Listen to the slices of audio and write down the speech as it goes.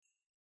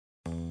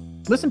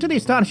Listen to The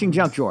Astonishing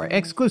Junk Drawer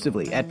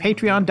exclusively at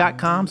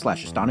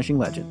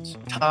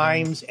patreon.com/astonishinglegends.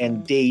 Times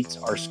and dates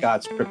are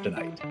Scott's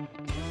kryptonite.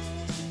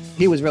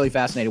 He was really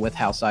fascinated with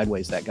how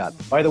sideways that got.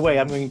 By the way,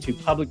 I'm going to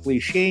publicly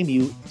shame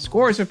you.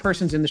 Scores of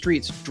persons in the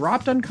streets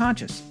dropped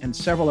unconscious, and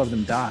several of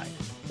them died.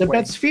 The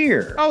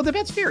Betsphere. Oh, the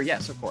Betsphere,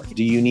 yes, of course.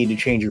 Do you need to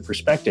change your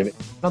perspective? I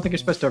don't think you're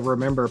supposed to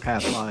remember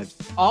past lives.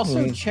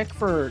 Also, check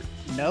for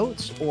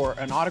notes or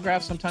an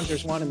autograph. Sometimes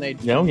there's one, and they...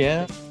 Oh,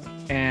 yeah.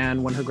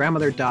 And when her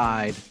grandmother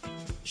died,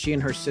 she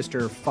and her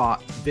sister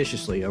fought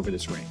viciously over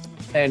this ring.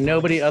 And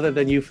nobody other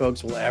than you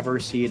folks will ever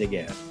see it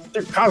again.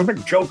 They're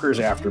cosmic jokers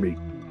after me.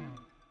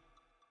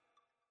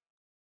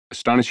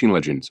 Astonishing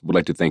Legends would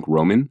like to thank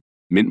Roman,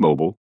 Mint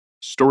Mobile,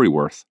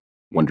 Storyworth,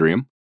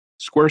 Wondrium,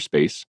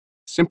 Squarespace,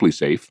 Simply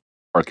Safe,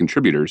 our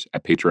contributors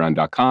at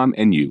patreon.com,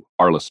 and you,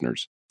 our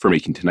listeners, for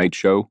making tonight's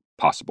show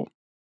possible.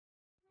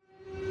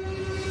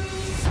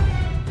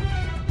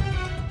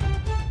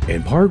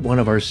 In part one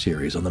of our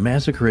series on the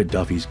massacre at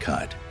Duffy's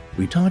Cut,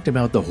 we talked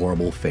about the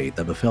horrible fate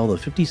that befell the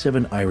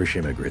 57 Irish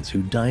immigrants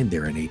who died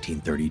there in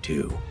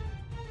 1832.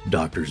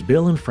 Doctors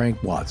Bill and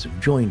Frank Watts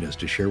have joined us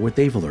to share what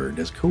they've learned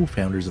as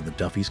co-founders of the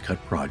Duffy's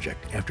Cut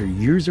project after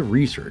years of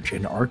research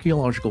and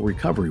archaeological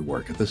recovery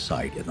work at the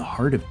site in the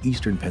heart of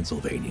eastern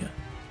Pennsylvania.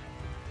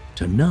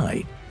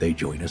 Tonight, they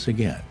join us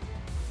again.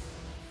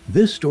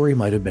 This story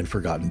might have been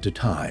forgotten to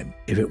time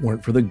if it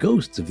weren't for the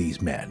ghosts of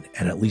these men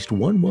and at least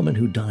one woman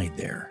who died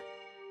there.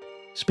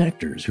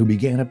 Specters who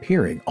began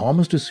appearing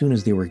almost as soon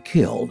as they were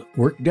killed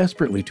worked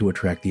desperately to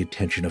attract the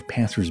attention of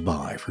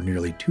passers-by for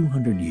nearly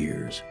 200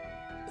 years.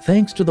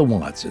 Thanks to the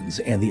Watsons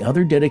and the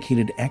other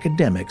dedicated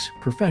academics,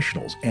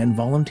 professionals, and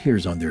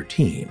volunteers on their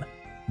team,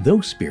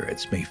 those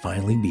spirits may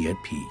finally be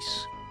at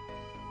peace.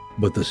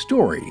 But the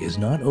story is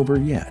not over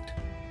yet.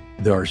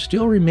 There are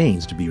still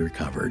remains to be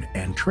recovered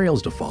and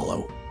trails to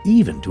follow,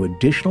 even to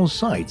additional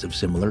sites of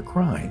similar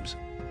crimes.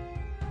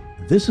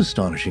 This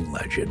astonishing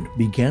legend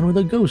began with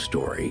a ghost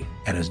story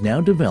and has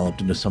now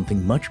developed into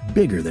something much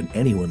bigger than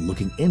anyone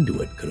looking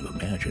into it could have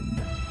imagined.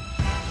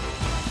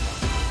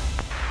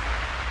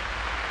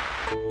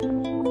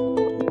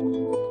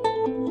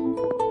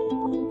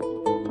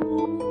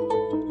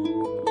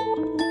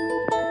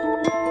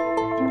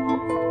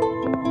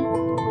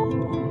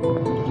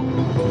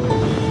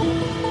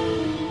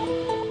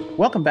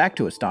 Welcome back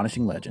to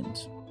Astonishing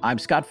Legends. I'm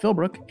Scott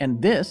Philbrook,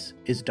 and this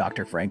is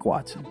Dr. Frank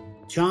Watson.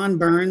 John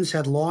Burns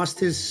had lost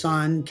his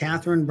son,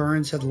 Catherine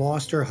Burns had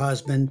lost her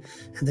husband,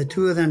 and the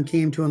two of them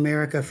came to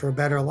America for a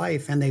better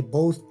life, and they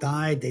both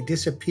died. They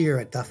disappear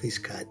at Duffy's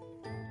Cut.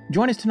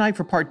 Join us tonight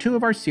for part 2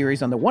 of our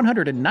series on the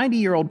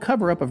 190-year-old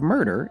cover-up of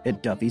murder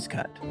at Duffy's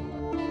Cut.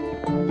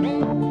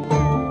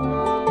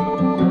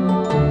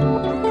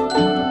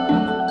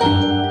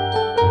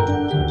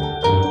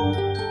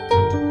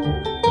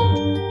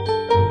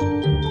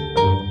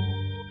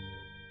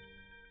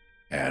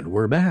 And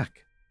we're back.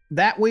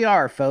 That we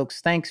are,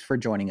 folks. Thanks for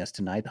joining us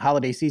tonight. The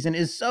holiday season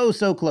is so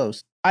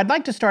close. I'd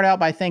like to start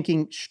out by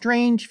thanking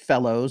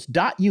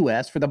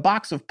strangefellows.us for the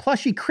box of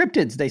plushy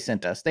cryptids they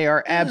sent us. They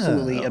are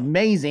absolutely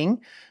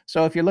amazing.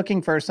 So if you're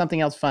looking for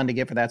something else fun to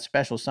get for that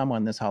special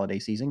someone this holiday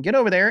season, get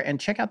over there and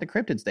check out the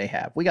cryptids they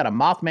have. We got a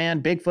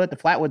Mothman, Bigfoot, the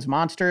Flatwoods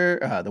Monster,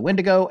 the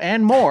Wendigo,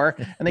 and more.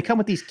 And they come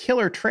with these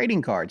killer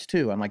trading cards,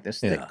 too, unlike this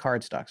thick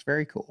card stocks.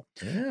 Very cool.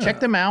 Yeah. Check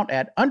them out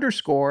at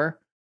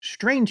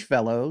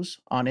 _Strangefellows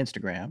on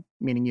Instagram,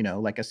 meaning, you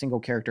know, like a single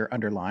character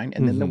underline,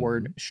 and then the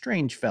word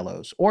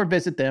Strangefellows, or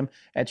visit them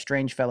at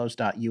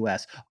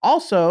strangefellows.us.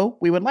 Also,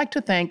 we would like to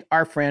thank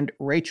our friend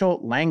Rachel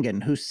Langan,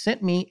 who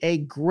sent me a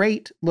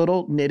great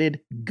little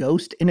knitted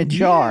ghost in a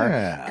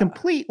jar,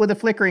 complete with a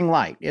flickering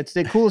light. It's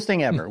the coolest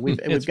thing ever.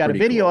 We've got a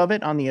video of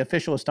it on the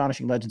official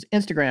Astonishing Legends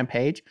Instagram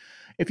page.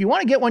 If you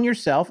want to get one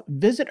yourself,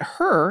 visit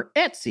her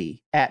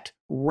Etsy at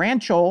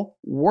Ranchel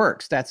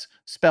Works. That's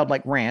spelled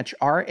like ranch,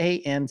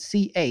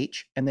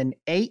 R-A-N-C-H, and then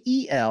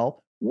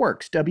A-E-L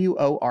Works,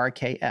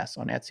 W-O-R-K-S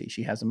on Etsy.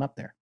 She has them up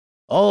there.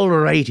 All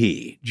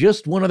righty.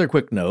 Just one other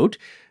quick note.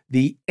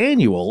 The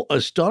annual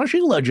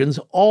Astonishing Legends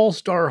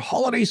All-Star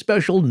Holiday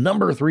Special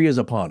number 3 is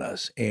upon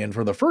us, and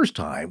for the first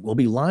time will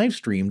be live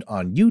streamed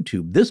on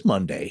YouTube this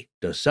Monday,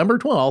 December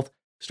 12th,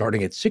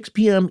 starting at 6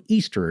 p.m.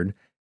 Eastern,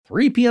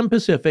 3 p.m.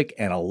 Pacific,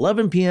 and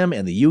 11 p.m.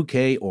 in the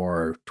UK,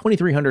 or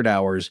 2300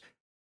 hours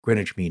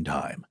Greenwich Mean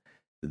Time.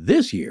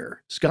 This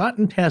year, Scott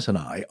and Tess and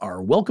I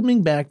are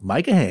welcoming back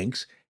Micah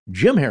Hanks,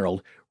 Jim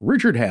Harold,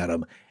 Richard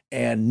Haddam,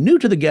 and new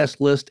to the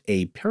guest list,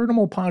 a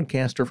paranormal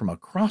podcaster from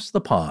across the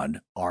pond,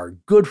 our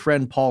good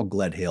friend Paul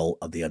Gledhill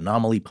of the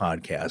Anomaly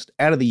Podcast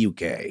out of the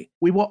UK.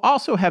 We will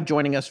also have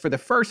joining us for the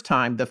first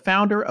time the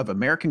founder of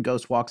American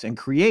Ghost Walks and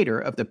creator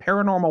of the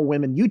Paranormal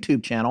Women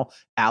YouTube channel,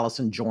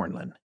 Allison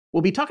Jornlin.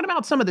 We'll be talking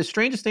about some of the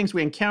strangest things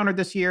we encountered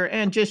this year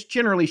and just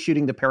generally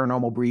shooting the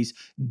paranormal breeze.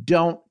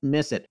 Don't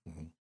miss it.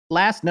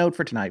 Last note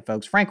for tonight,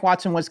 folks. Frank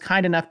Watson was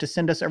kind enough to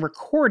send us a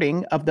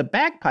recording of the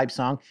bagpipe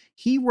song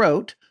he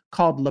wrote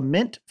called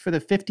Lament for the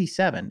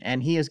 57,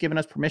 and he has given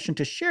us permission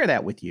to share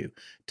that with you.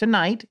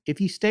 Tonight, if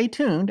you stay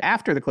tuned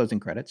after the closing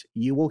credits,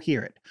 you will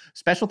hear it.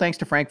 Special thanks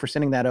to Frank for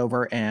sending that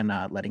over and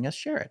letting us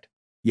share it.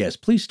 Yes,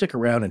 please stick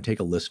around and take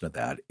a listen to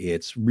that.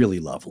 It's really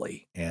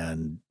lovely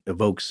and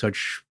evokes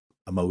such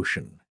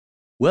emotion.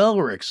 Well,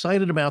 we're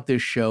excited about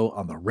this show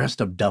on the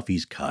rest of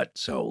Duffy's Cut,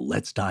 so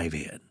let's dive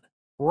in.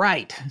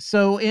 Right.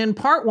 So in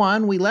part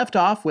 1, we left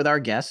off with our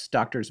guests,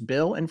 Doctors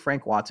Bill and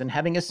Frank Watson,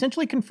 having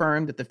essentially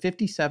confirmed that the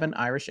 57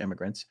 Irish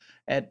immigrants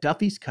at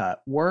Duffy's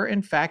Cut were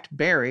in fact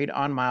buried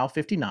on mile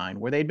 59,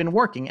 where they'd been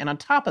working. And on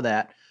top of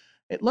that,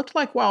 it looked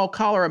like while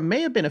cholera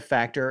may have been a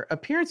factor,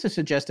 appearances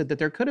suggested that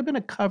there could have been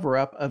a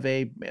cover-up of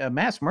a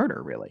mass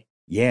murder, really.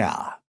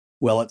 Yeah.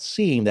 Well, it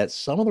seemed that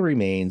some of the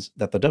remains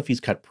that the Duffy's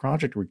Cut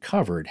project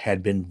recovered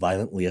had been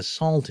violently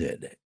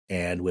assaulted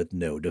and with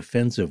no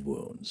defensive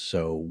wounds.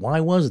 So why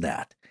was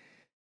that?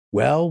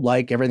 Well,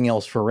 like everything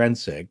else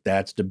forensic,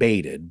 that's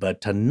debated.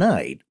 But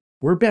tonight,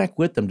 we're back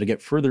with them to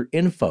get further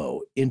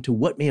info into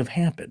what may have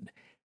happened,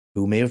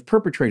 who may have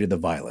perpetrated the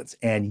violence,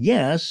 and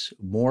yes,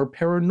 more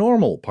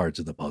paranormal parts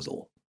of the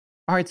puzzle.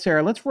 All right,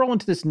 Sarah, let's roll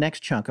into this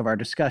next chunk of our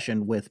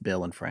discussion with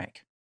Bill and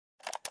Frank.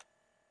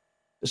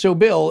 So,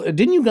 Bill,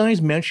 didn't you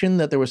guys mention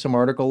that there was some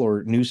article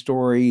or news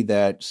story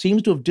that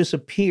seems to have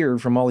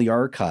disappeared from all the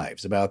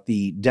archives about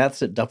the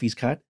deaths at Duffy's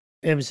Cut?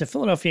 It was a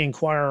Philadelphia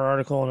Inquirer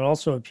article, and it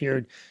also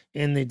appeared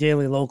in the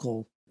Daily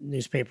Local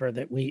newspaper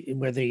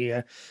where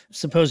the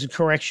supposed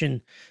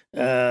correction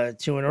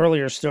to an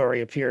earlier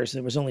story appears.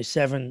 There was only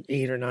 7,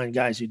 8, or 9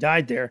 guys who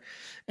died there,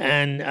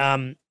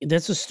 and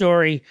that's a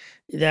story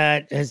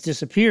that has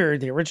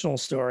disappeared. The original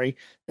story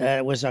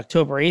was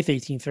October 8th,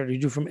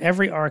 1832, from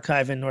every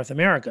archive in North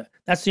America.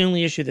 That's the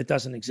only issue that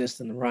doesn't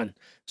exist in the run. It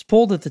was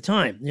pulled at the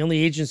time. The only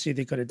agency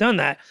that could have done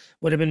that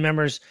would have been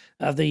members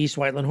of the East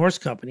Whiteland Horse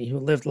Company who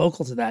lived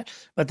local to that.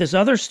 But this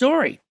other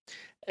story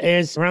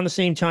is around the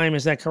same time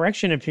as that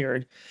correction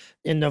appeared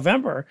in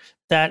November,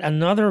 that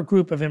another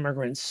group of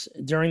immigrants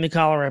during the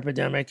cholera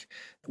epidemic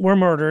were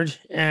murdered,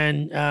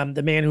 and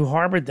the man who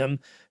harbored them,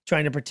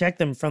 trying to protect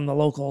them from the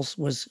locals,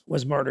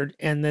 was murdered,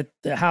 and that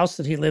the house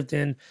that he lived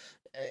in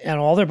and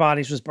all their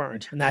bodies was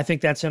burned. And I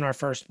think that's in our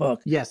first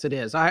book. Yes, it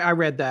is. I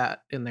read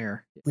that in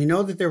there. We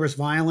know that there was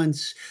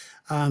violence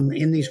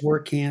in these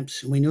work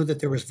camps. We knew that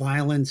there was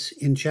violence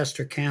in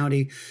Chester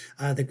County.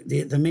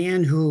 The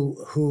man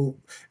who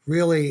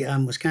really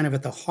was kind of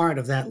at the heart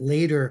of that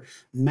later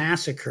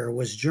massacre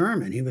was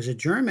German. He was a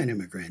German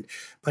immigrant,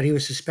 but he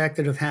was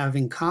suspected of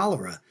having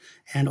cholera.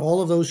 And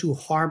all of those who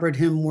harbored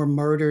him were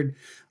murdered,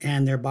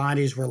 and their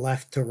bodies were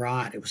left to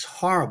rot. It was a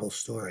horrible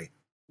story.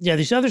 Yeah,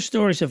 these other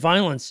stories of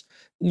violence,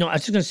 I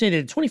was just going to say that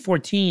in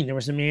 2014, there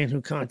was a man who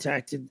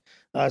contacted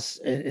us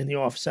in the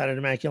office out at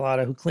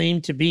Immaculata who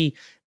claimed to be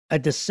a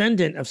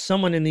descendant of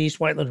someone in the East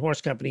Whiteland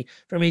Horse Company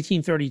from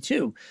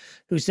 1832,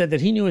 who said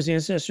that he knew his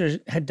ancestors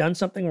had done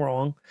something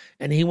wrong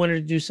and he wanted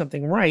to do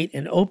something right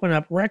and open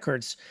up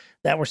records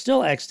that were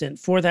still extant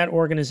for that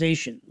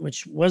organization,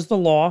 which was the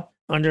law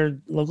under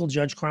local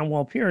Judge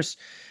Cromwell Pierce.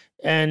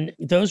 And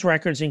those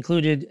records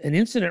included an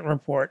incident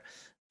report,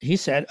 he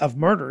said, of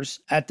murders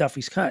at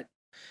Duffy's Cut.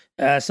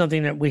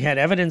 Something that we had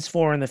evidence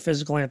for in the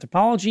physical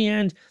anthropology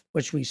end,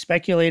 which we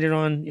speculated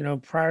on,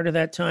 prior to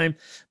that time,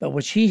 but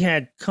which he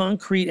had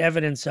concrete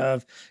evidence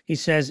of, he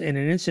says, in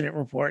an incident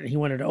report. And he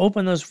wanted to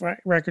open those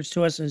records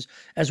to us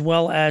as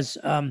well as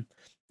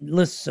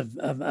lists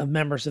of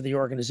members of the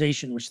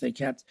organization, which they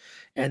kept.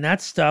 And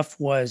that stuff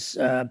was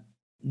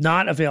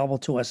not available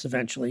to us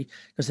eventually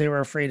because they were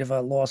afraid of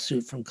a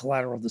lawsuit from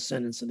collateral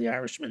descendants of the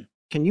Irishmen.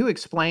 Can you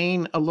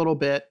explain a little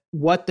bit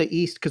what the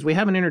East, because we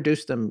haven't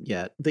introduced them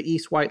yet, the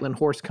East Whiteland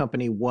Horse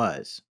Company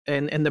was,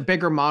 and the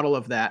bigger model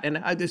of that?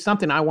 And there's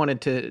something I wanted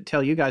to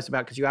tell you guys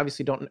about, because you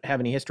obviously don't have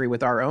any history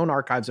with our own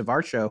archives of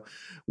our show.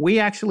 We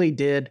actually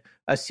did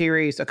a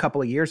series a couple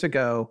of years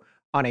ago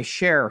on a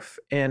sheriff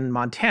in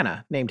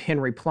Montana named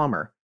Henry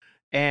Plummer.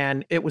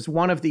 And it was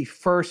one of the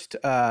first,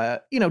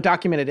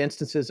 documented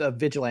instances of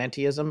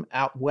vigilantism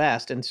out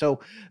west. And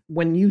so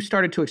when you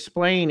started to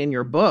explain in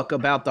your book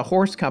about the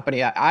horse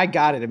company, I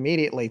got it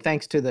immediately,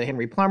 thanks to the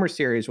Henry Plummer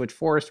series, which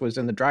Forrest was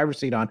in the driver's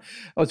seat on.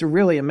 It was a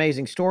really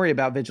amazing story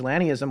about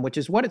vigilantism, which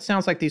is what it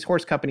sounds like these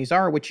horse companies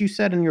are, which you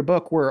said in your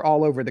book were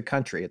all over the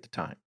country at the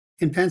time.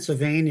 In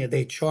Pennsylvania,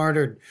 they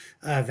chartered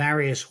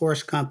various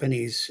horse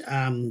companies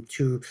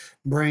to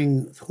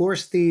bring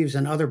horse thieves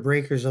and other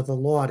breakers of the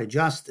law to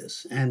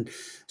justice. And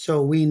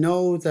so we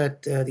know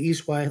that the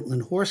East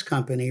Whiteland Horse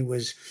Company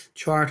was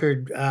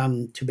chartered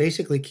to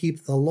basically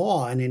keep the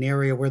law in an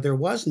area where there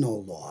was no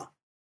law.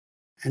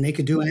 And they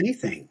could do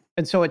anything.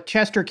 And so at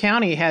Chester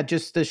County had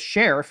just the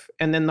sheriff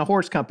and then the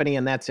horse company,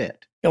 and that's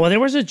it. Yeah, well, there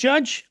was a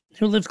judge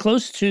who lived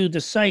close to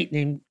the site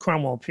named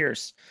Cromwell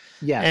Pierce.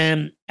 Yes.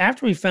 And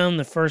after we found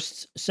the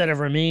first set of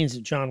remains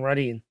of John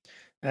Ruddy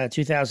in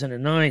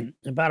 2009,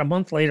 about a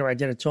month later, I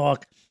did a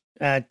talk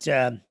at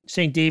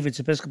St. David's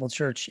Episcopal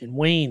Church in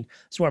Wayne.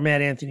 That's where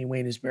Matt Anthony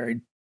Wayne is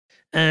buried.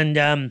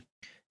 And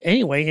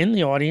Anyway, in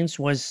the audience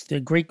was the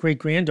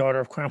great-great-granddaughter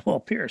of Cromwell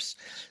Pierce.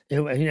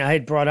 I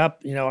had brought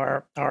up,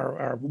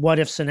 our what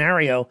if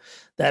scenario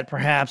that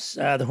perhaps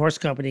the horse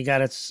company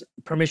got its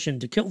permission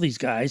to kill these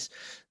guys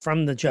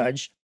from the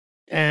judge.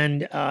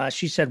 And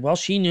she said, well,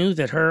 she knew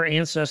that her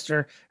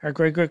ancestor, her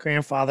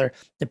great-great-grandfather,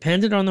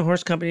 depended on the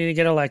horse company to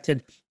get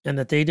elected, and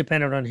that they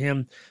depended on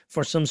him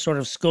for some sort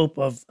of scope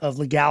of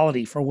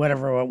legality for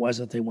whatever it was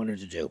that they wanted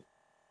to do.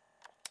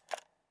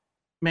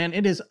 Man,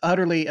 it is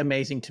utterly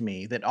amazing to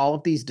me that all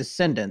of these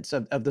descendants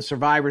of the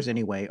survivors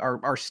anyway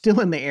are still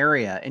in the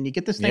area. And you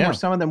get this thing where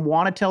some of them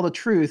want to tell the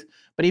truth,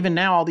 but even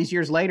now, all these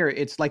years later,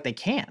 it's like they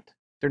can't.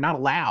 They're not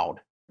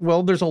allowed.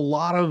 Well, there's a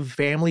lot of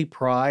family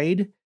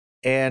pride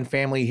and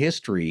family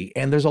history,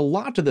 and there's a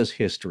lot to this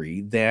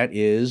history that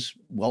is,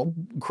 well,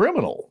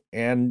 criminal,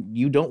 and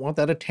you don't want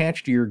that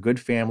attached to your good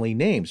family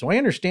name. So I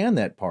understand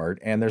that part,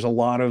 and there's a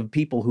lot of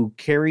people who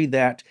carry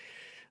that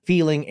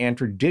feeling and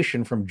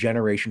tradition from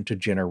generation to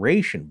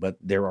generation. But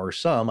there are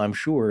some, I'm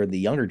sure, in the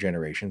younger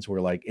generations who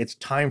are like, it's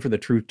time for the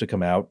truth to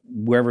come out,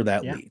 wherever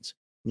that leads.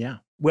 Yeah.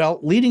 Well,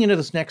 leading into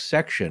this next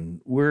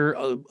section, we're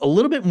a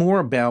little bit more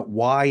about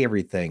why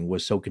everything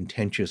was so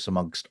contentious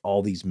amongst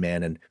all these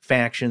men and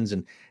factions,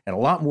 and a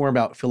lot more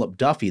about Philip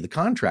Duffy, the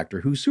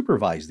contractor who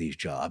supervised these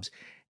jobs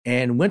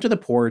and went to the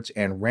ports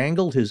and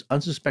wrangled his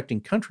unsuspecting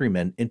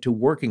countrymen into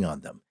working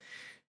on them.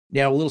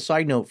 Now, a little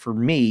side note for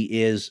me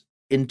is,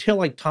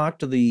 until I talked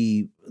to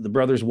the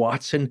brothers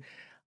Watson,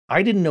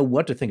 I didn't know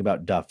what to think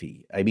about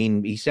Duffy. I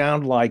mean, he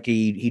sounded like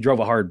he drove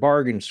a hard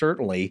bargain,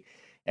 certainly,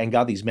 and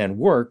got these men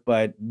work,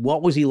 but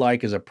what was he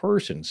like as a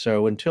person?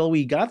 So until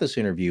we got this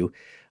interview,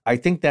 I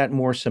think that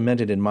more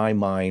cemented in my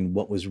mind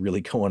what was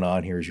really going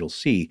on here, as you'll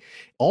see.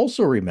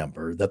 Also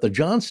remember that the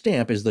John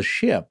Stamp is the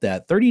ship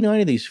that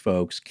 39 of these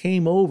folks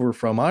came over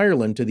from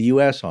Ireland to the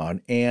U.S.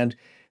 on, and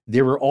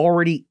there were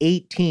already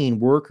 18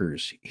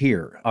 workers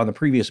here on the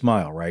previous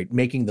mile, right?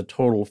 Making the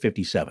total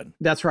 57.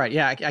 That's right.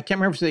 Yeah. I can't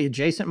remember if it's the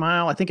adjacent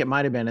mile. I think it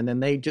might have been. And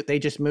then they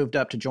just moved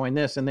up to join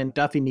this. And then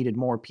Duffy needed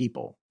more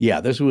people. Yeah,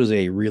 this was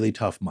a really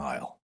tough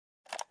mile.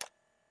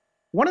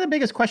 One of the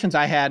biggest questions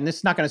I had, and this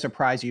is not going to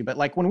surprise you, but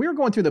like when we were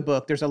going through the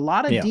book, there's a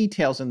lot of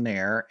details in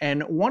there.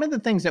 And one of the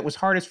things that was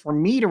hardest for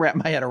me to wrap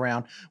my head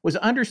around was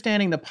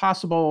understanding the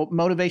possible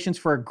motivations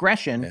for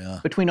aggression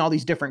between all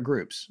these different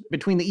groups,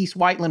 between the East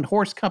Whiteland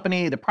Horse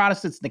Company, the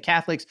Protestants, and the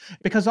Catholics,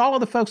 because all of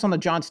the folks on the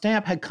John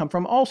Stamp had come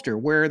from Ulster,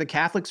 where the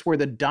Catholics were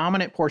the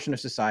dominant portion of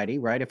society,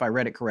 right? If I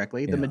read it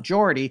correctly, the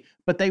majority,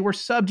 but they were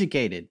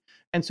subjugated.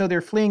 And so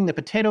they're fleeing the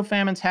potato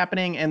famines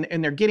happening,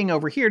 and they're getting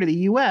over here to the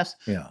U.S.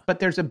 But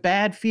there's a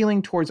bad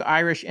feeling towards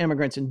Irish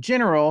immigrants in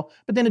general.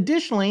 But then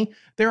additionally,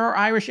 there are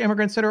Irish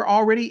immigrants that are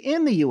already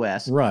in the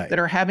U.S. that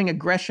are having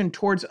aggression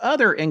towards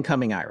other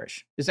incoming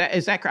Irish. Is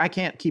that I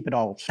can't keep it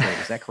all straight.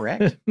 Is that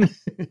correct?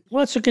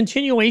 Well, it's a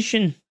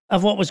continuation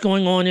of what was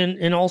going on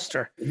in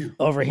Ulster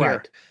over here.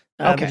 Right.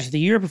 Because the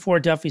year before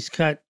Duffy's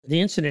Cut,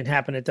 the incident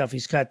happened at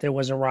Duffy's Cut, there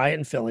was a riot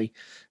in Philly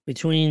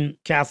between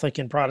Catholic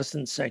and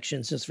Protestant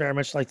sections. It's very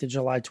much like the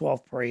July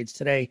 12th parades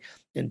today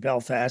in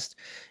Belfast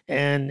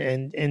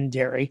and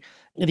Derry.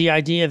 The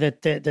idea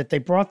that they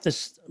brought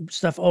this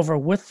stuff over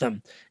with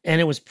them, and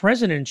it was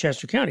present in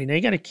Chester County. Now,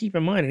 you got to keep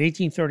in mind, in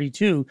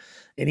 1832,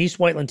 in East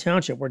Whiteland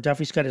Township, where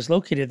Duffy's Cut is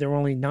located, there were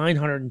only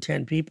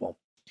 910 people.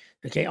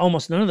 Okay,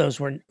 almost none of those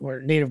were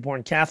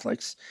native-born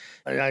Catholics.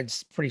 I'm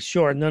pretty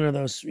sure none of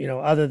those,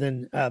 other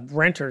than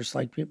renters,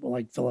 like people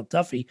like Philip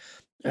Duffy,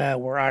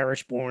 were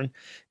Irish-born.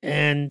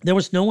 And there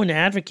was no one to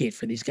advocate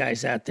for these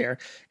guys out there.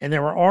 And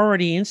there were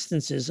already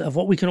instances of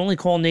what we can only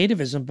call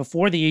nativism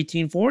before the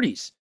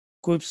 1840s.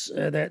 Groups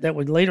that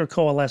would later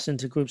coalesce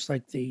into groups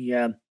like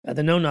the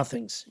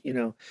Know-Nothings,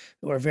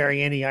 who are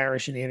very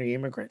anti-Irish and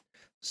anti-immigrant.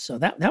 So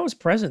that was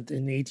present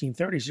in the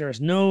 1830s. There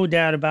was no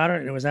doubt about it,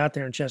 and it was out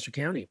there in Chester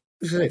County.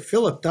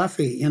 Philip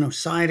Duffy,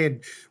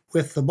 sided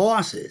with the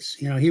bosses.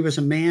 He was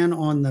a man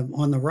on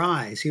the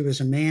rise. He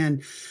was a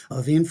man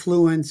of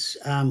influence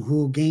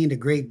who gained a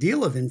great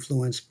deal of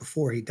influence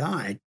before he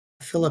died.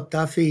 Philip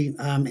Duffy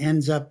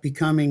ends up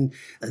becoming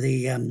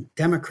the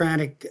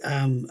Democratic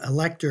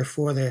elector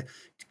for the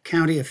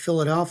County of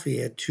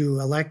Philadelphia to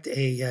elect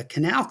a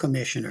canal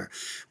commissioner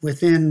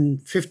within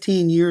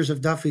 15 years of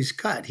Duffy's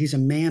Cut. He's a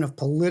man of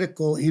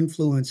political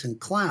influence and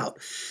clout.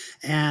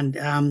 And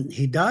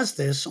he does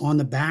this on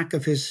the back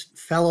of his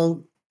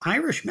fellow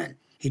Irishmen.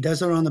 He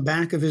does it on the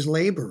back of his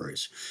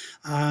laborers.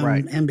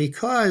 And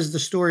because the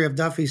story of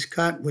Duffy's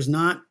Cut was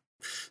not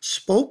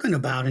spoken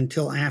about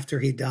until after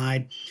he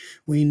died,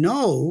 we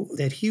know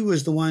that he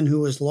was the one who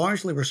was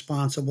largely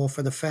responsible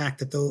for the fact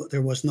that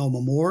there was no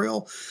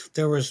memorial,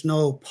 there was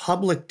no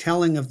public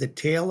telling of the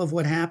tale of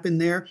what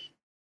happened there.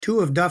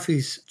 Two of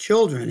Duffy's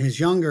children, his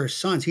younger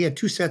sons, he had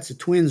two sets of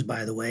twins,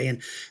 by the way,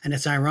 and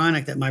it's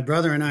ironic that my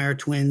brother and I are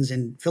twins,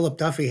 and Philip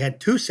Duffy had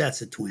two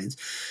sets of twins.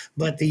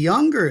 But the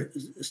younger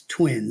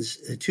twins,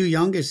 the two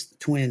youngest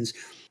twins,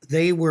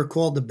 They were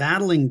called the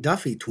Battling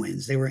Duffy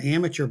Twins. They were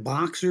amateur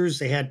boxers.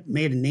 They had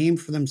made a name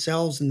for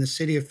themselves in the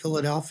city of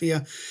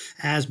Philadelphia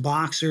as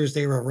boxers.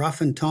 They were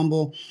rough and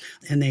tumble,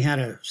 and they had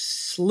a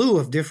slew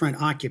of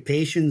different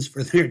occupations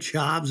for their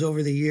jobs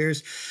over the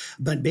years.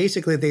 But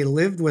basically, they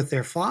lived with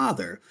their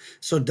father.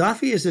 So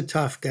Duffy is a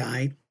tough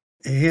guy.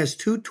 He has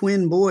two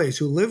twin boys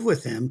who live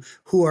with him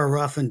who are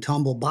rough and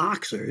tumble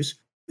boxers.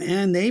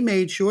 And they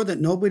made sure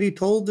that nobody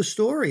told the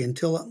story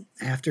until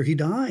after he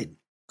died.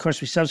 Of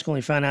course, we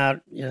subsequently found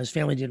out, his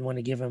family didn't want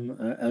to give him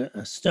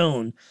a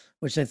stone,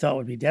 which they thought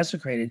would be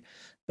desecrated.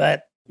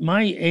 But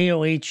my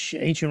AOH,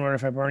 Ancient Order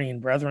of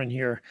Hibernian Brethren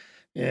here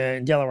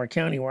in Delaware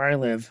County, where I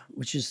live,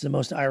 which is the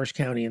most Irish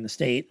county in the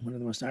state, one of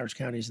the most Irish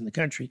counties in the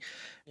country,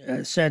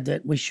 said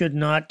that we should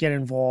not get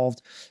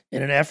involved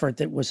in an effort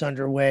that was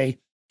underway,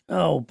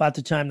 about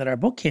the time that our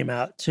book came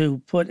out,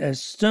 to put a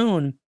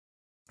stone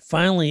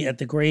finally at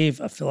the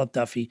grave of Philip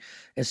Duffy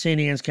at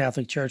St. Anne's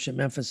Catholic Church in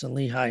Memphis and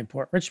Lehigh and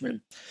Port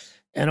Richmond.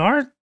 And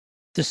our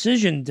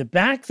decision to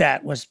back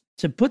that was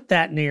to put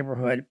that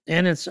neighborhood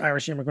and its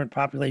Irish immigrant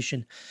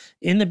population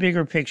in the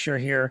bigger picture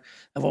here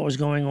of what was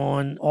going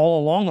on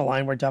all along the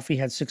line, where Duffy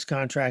had 6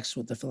 contracts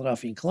with the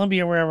Philadelphia and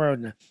Columbia Railroad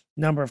and a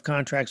number of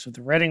contracts with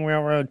the Reading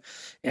Railroad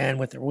and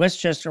with the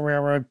Westchester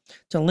Railroad,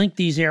 to link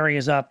these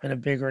areas up in a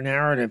bigger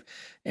narrative.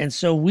 And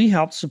so we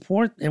helped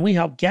support and we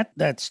helped get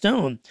that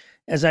stone.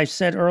 As I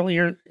said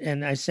earlier,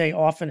 and I say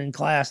often in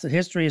class, that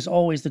history is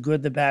always the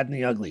good, the bad, and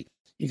the ugly.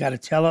 You got to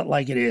tell it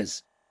like it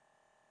is.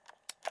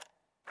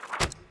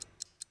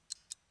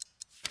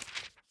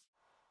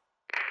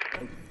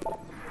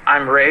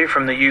 I'm Ray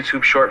from the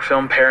YouTube short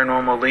film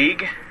Paranormal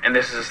League, and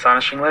this is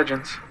Astonishing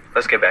Legends.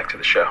 Let's get back to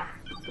the show.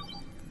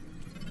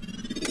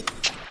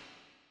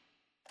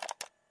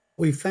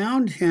 We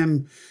found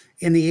him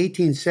in the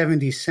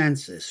 1870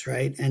 census,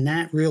 right? And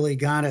that really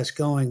got us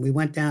going. We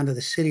went down to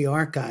the city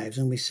archives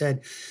and we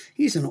said,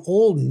 he's an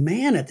old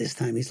man at this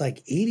time. He's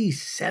like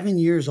 87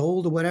 years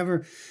old or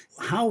whatever.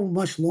 How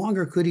much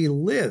longer could he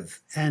live?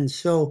 And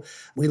so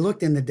we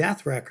looked in the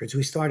death records.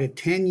 We started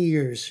 10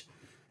 years.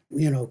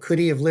 Could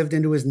he have lived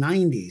into his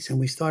 90s? And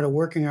we started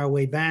working our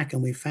way back,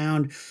 and we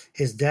found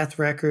his death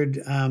record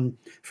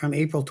from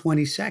April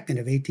 22nd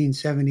of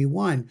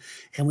 1871.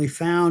 And we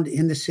found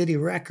in the city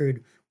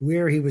record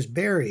where he was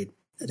buried.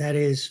 That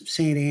is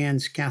St.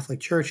 Anne's Catholic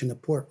Church in the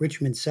Port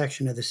Richmond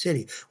section of the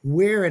city.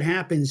 Where it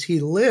happens he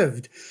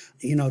lived,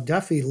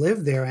 Duffy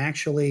lived there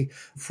actually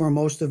for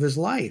most of his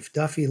life.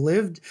 Duffy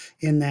lived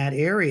in that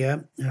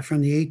area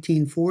from the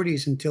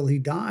 1840s until he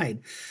died.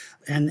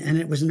 And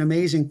it was an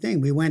amazing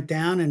thing. We went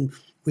down and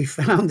we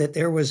found that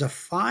there was a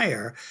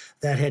fire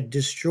that had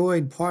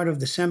destroyed part of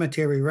the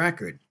cemetery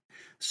record.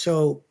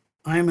 So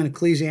I'm an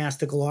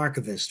ecclesiastical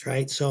archivist,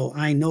 right? So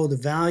I know the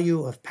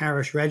value of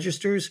parish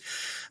registers,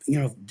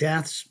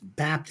 deaths,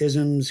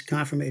 baptisms,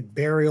 confirmation,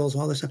 burials,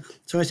 all this stuff.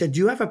 So I said, do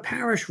you have a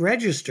parish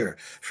register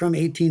from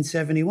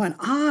 1871?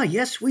 Ah,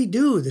 yes, we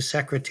do, the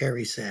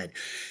secretary said.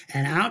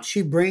 And out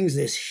she brings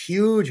this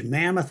huge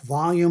mammoth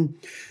volume.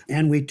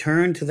 And we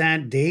turned to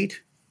that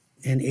date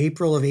in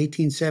April of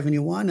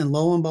 1871. And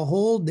lo and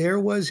behold, there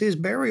was his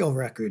burial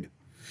record.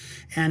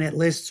 And it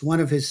lists one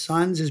of his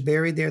sons is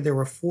buried there. There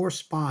were 4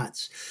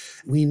 spots.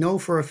 We know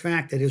for a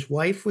fact that his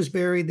wife was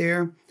buried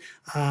there.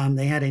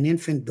 They had an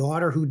infant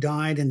daughter who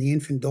died, and the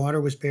infant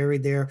daughter was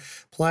buried there,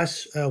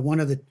 plus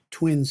one of the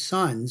twin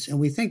sons. And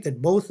we think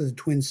that both of the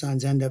twin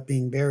sons end up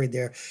being buried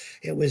there.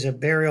 It was a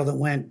burial that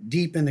went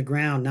deep in the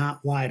ground,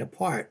 not wide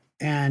apart.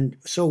 And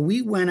so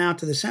we went out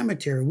to the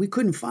cemetery. We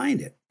couldn't find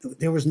it.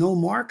 There was no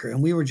marker,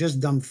 and we were just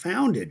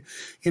dumbfounded.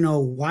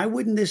 Why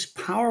wouldn't this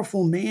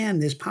powerful man,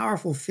 this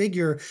powerful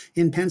figure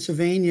in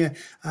Pennsylvania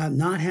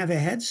not have a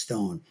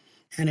headstone?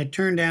 And it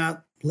turned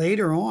out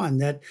later on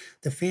that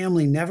the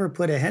family never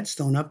put a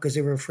headstone up because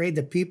they were afraid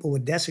that people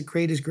would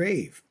desecrate his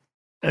grave.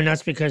 And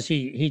that's because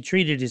he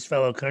treated his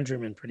fellow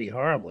countrymen pretty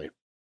horribly.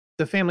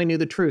 The family knew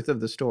the truth of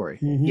the story.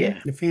 Mm-hmm. Yeah.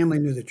 The family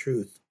knew the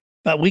truth.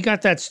 But we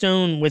got that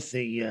stone with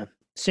the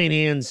St.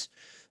 Anne's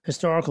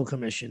Historical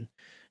Commission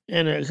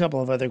and a couple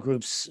of other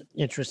groups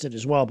interested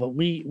as well. But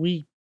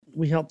we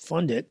helped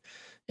fund it.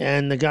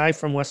 And the guy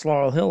from West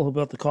Laurel Hill who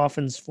built the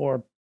coffins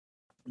for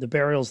the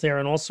burials there,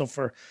 and also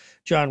for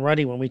John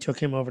Ruddy when we took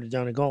him over to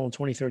Donegal in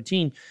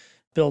 2013,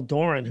 Bill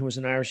Doran, who was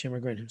an Irish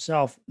immigrant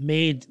himself,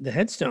 made the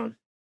headstone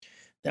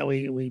that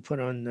we put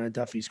on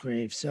Duffy's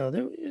grave.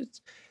 So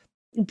it's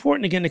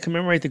important, again, to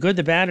commemorate the good,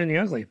 the bad, and the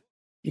ugly.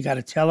 You got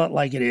to tell it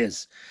like it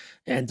is.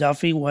 And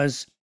Duffy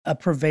was a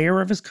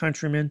purveyor of his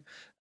countrymen.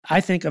 I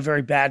think a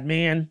very bad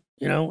man.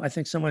 I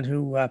think someone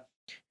who,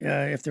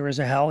 if there is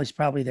a hell, he's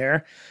probably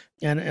there.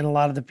 And a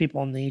lot of the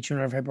people in the Ancient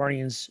Order of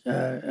Hibernians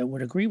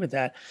would agree with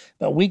that.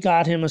 But we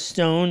got him a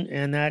stone,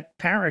 and that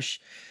parish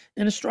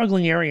in a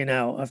struggling area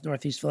now of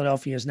Northeast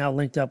Philadelphia is now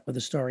linked up with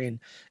a story in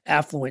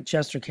affluent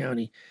Chester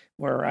County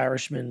where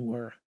Irishmen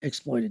were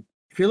exploited.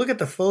 If you look at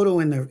the photo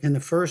in the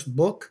first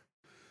book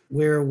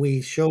where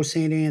we show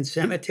St. Anne's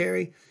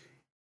Cemetery,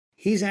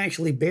 he's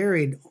actually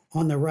buried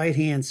on the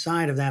right-hand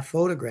side of that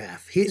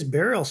photograph. His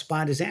burial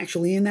spot is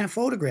actually in that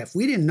photograph.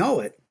 We didn't know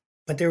it.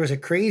 but there was a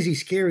crazy,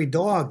 scary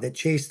dog that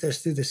chased us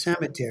through the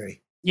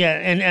cemetery. Yeah,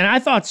 and I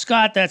thought,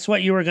 Scott, that's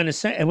what you were going to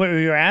say, what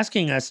you were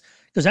asking us,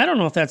 because I don't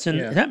know if that's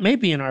that may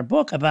be in our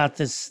book about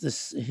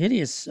this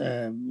hideous,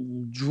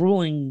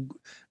 drooling,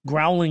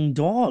 growling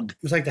dog. It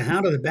was like the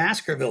Hound of the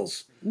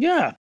Baskervilles.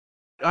 Yeah.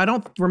 I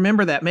don't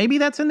remember that. Maybe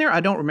that's in there. I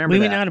don't remember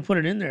Maybe that. not to put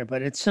it in there,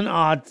 but it's an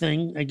odd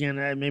thing. Again,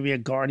 maybe a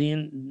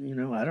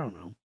guardian, I don't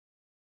know.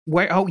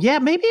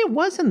 Maybe it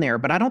was in there,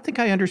 but I don't think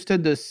I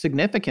understood the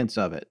significance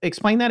of it.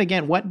 Explain that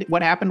again.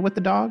 What happened with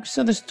the dog?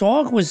 So this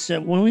dog was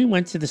when we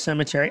went to the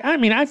cemetery. I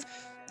mean, I've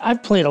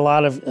played a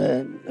lot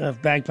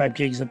of bagpipe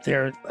gigs up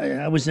there.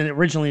 I was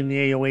originally in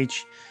the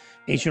AOH,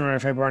 H&R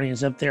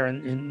Vibranians up there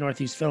in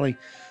Northeast Philly,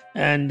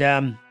 and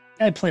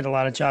I played a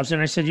lot of jobs.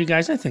 And I said, "You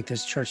guys, I think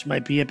this church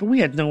might be it," but we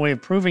had no way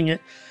of proving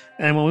it.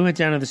 And when we went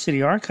down to the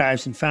city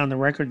archives and found the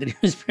record that he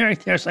was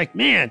buried there, it's like,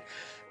 man.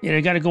 You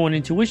got to go on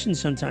intuition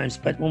sometimes.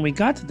 But when we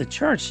got to the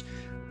church,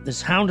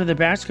 this Hound of the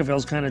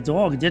Baskervilles kind of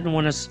dog didn't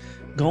want us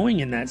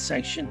going in that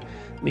section.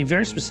 I mean,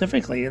 very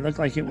specifically, it looked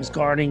like it was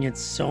guarding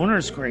its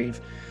owner's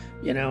grave,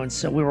 and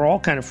so we were all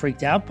kind of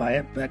freaked out by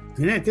it. But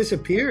yeah, it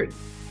disappeared.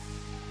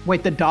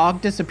 Wait, the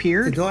dog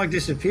disappeared? The dog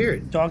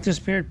disappeared. Dog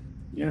disappeared.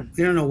 Yeah.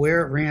 We don't know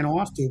where it ran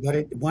off to,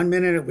 but 1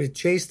 minute it was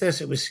chased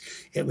us. It was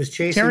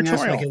chasing us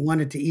like it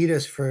wanted to eat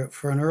us for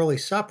an early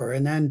supper,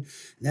 and then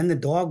the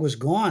dog was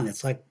gone.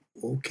 It's like,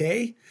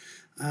 okay.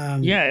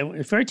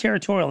 It's very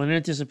territorial, and then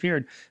it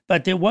disappeared.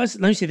 But there was,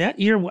 let me see, that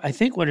year I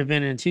think would have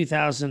been in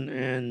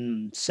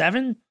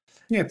 2007.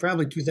 Yeah,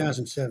 probably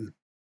 2007.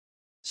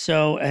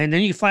 So, and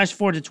then you flash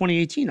forward to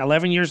 2018.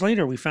 11 years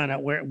later, we found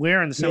out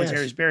where in the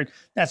cemetery he's buried.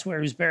 That's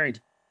where he's buried.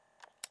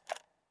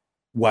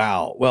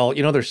 Wow. Well,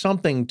 there's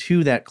something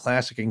to that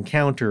classic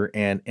encounter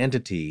and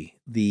entity,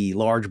 the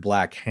large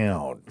black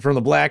hound. From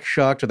the Black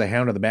Shuck to the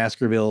Hound of the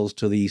Baskervilles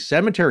to the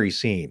cemetery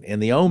scene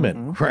in The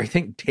Omen, where I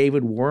think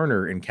David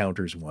Warner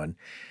encounters one,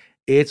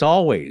 it's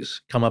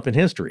always come up in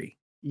history.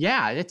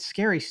 Yeah, it's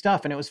scary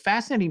stuff. And it was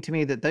fascinating to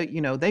me that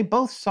they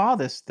both saw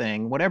this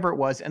thing, whatever it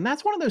was. And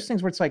that's one of those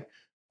things where it's like,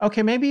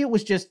 okay, maybe it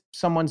was just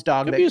someone's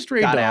dog Could be a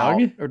stray got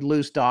dog. out, or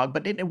loose dog,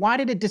 but why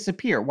did it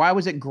disappear? Why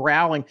was it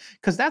growling?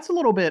 Because that's a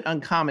little bit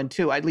uncommon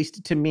too, at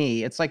least to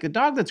me. It's like a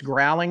dog that's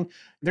growling,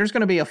 there's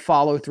going to be a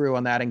follow through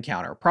on that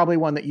encounter, probably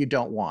one that you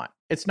don't want.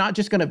 It's not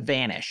just going to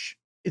vanish.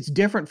 It's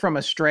different from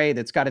a stray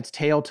that's got its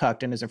tail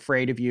tucked and is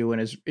afraid of you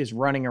and is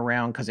running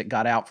around because it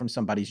got out from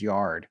somebody's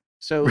yard.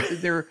 So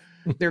there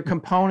are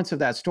components of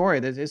that story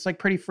that it's like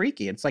pretty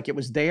freaky. It's like it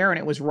was there and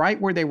it was right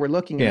where they were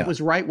looking. And it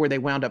was right where they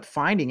wound up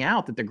finding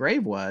out that the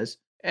grave was,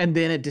 and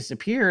then it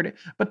disappeared.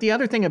 But the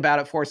other thing about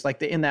it for us,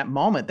 like in that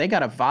moment, they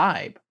got a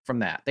vibe from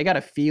that. They got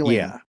a feeling.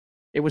 Yeah.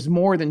 It was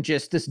more than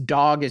just this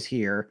dog is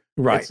here.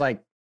 Right. It's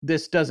like,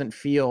 this doesn't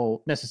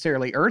feel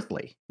necessarily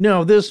earthly.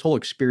 No, this whole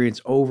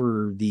experience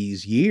over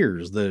these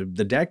years, the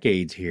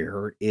decades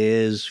here,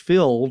 is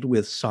filled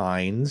with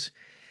signs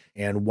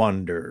and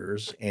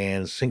wonders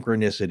and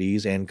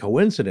synchronicities and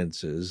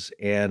coincidences.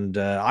 And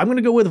I'm going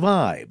to go with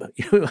vibe.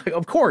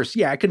 Of course,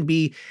 it can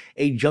be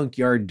a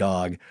junkyard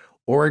dog,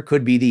 or it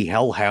could be the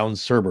hellhound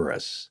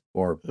Cerberus,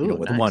 or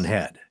with one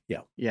head.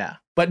 Yeah.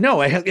 But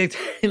no, it's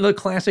the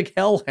classic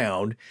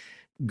hellhound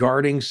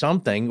guarding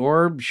something,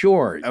 or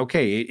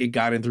it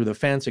got in through the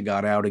fence, it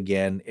got out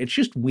again. It's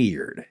just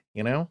weird,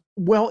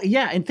 Well,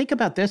 yeah, and think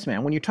about this,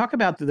 man. When you talk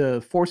about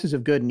the forces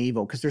of good and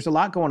evil, because there's a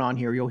lot going on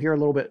here, you'll hear a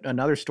little bit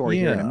another story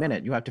here in a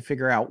minute. You have to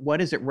figure out what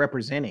is it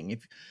representing.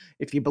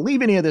 If you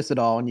believe any of this at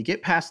all, and you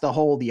get past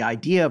the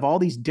idea of all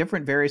these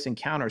different various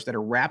encounters that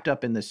are wrapped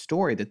up in this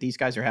story that these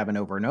guys are having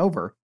over and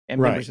over,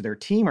 and members of their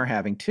team are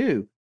having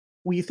too.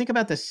 When you think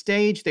about the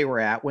stage they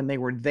were at when they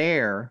were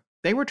there,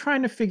 they were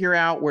trying to figure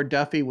out where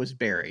Duffy was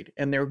buried,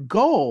 and their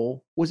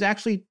goal was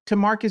actually to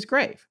mark his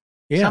grave.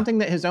 Something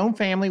that his own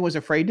family was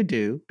afraid to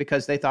do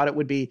because they thought it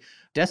would be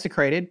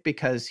desecrated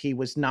because he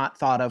was not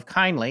thought of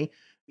kindly.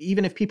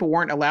 Even if people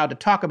weren't allowed to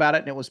talk about it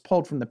and it was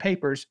pulled from the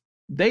papers,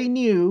 they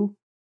knew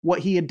what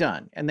he had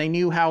done, and they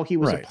knew how he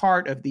was a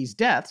part of these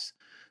deaths.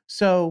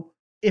 So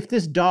if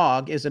this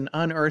dog is an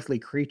unearthly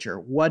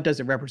creature, what does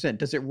it represent?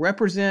 Does it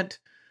represent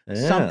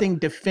something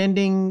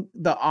defending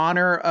the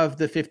honor of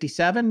the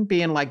 57,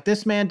 being like,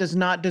 this man does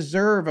not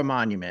deserve a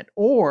monument?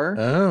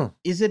 Or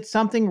is it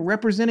something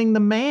representing the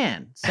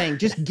man saying,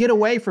 just get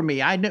away from me?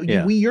 I know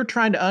you're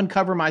trying to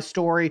uncover my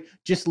story.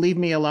 Just leave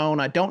me alone.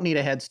 I don't need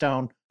a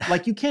headstone.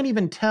 Like, you can't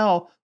even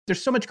tell.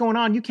 There's so much going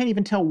on. You can't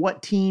even tell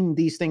what team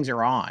these things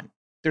are on.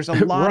 There's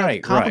a lot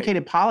of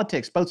complicated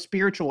politics, both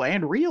spiritual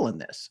and real, in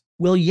this.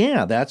 Well,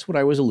 yeah, that's what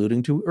I was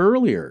alluding to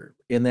earlier,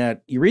 in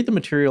that you read the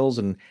materials,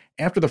 and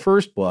after the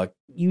first book,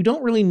 you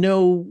don't really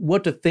know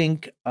what to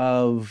think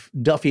of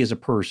Duffy as a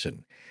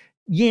person.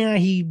 Yeah,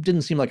 he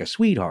didn't seem like a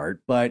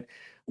sweetheart, but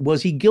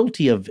was he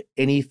guilty of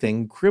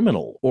anything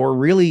criminal or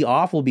really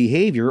awful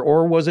behavior,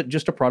 or was it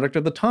just a product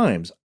of the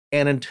times?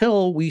 And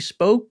until we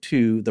spoke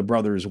to the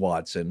brothers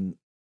Watson,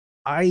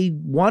 I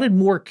wanted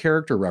more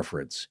character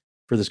reference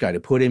for this guy to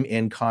put him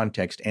in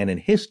context and in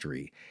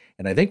history.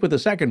 And I think with the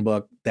second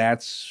book,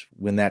 that's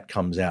when that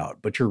comes out.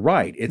 But you're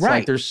right. It's Right.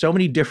 like there's so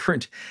many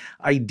different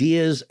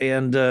ideas.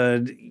 And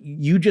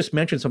you just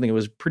mentioned something that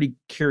was pretty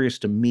curious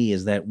to me,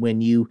 is that when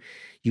you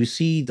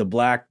see the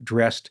black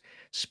dressed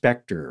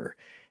specter,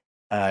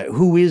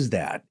 who is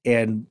that?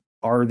 And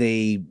are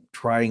they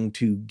trying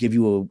to give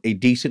you a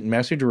decent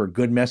message or a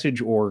good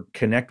message, or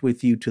connect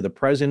with you to the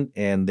present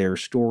and their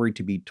story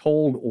to be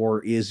told?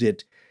 Or is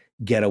it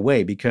get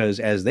away? Because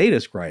as they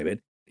describe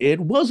it, it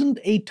wasn't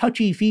a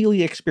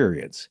touchy-feely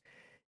experience.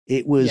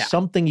 It was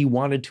something you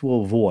wanted to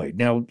avoid.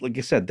 Now, like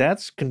I said,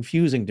 that's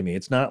confusing to me.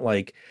 It's not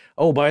like,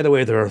 oh, by the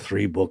way, there are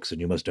 3 books and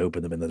you must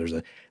open them and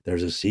then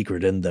there's a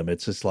secret in them.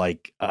 It's just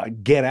like,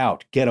 get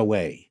out, get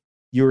away.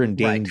 You're in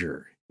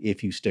danger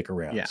if you stick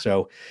around. Yeah.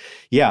 So,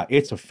 yeah,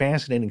 it's a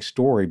fascinating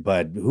story,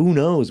 but who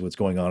knows what's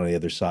going on the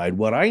other side.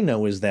 What I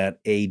know is that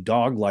a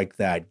dog like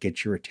that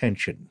gets your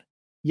attention.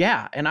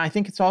 Yeah, and I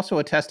think it's also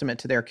a testament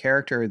to their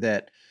character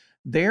that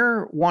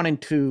they're wanting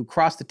to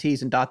cross the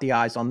T's and dot the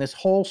I's on this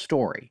whole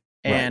story.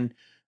 And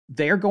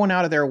they're going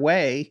out of their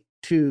way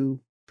to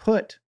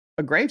put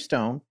a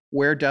gravestone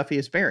where Duffy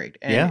is buried.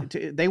 And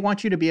they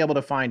want you to be able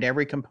to find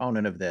every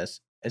component of this,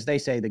 as they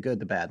say, the good,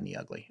 the bad, and the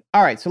ugly.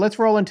 All right, so let's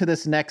roll into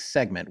this next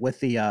segment with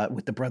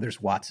the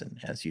brothers Watson,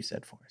 as you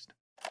said, Forrest.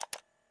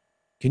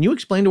 Can you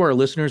explain to our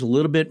listeners a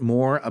little bit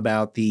more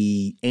about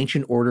the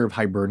Ancient Order of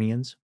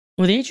Hibernians?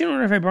 Well, the Ancient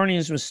Order of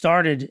Hibernians was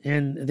started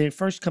in the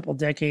first couple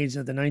decades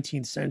of the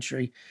 19th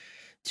century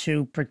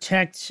to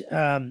protect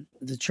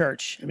the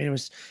church. I mean,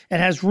 it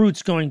has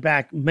roots going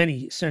back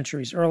many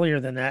centuries earlier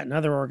than that, and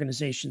other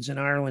organizations in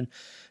Ireland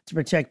to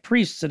protect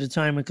priests at a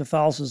time when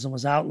Catholicism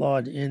was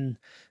outlawed in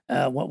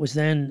what was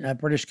then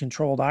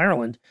British-controlled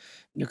Ireland.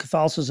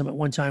 Catholicism at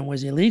one time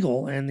was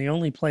illegal, and the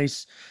only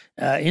place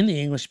in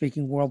the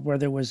English-speaking world where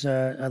there was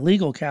a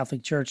legal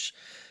Catholic church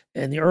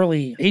in the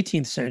early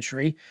 18th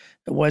century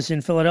was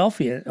in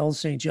Philadelphia, Old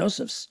St.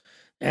 Joseph's.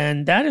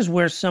 And that is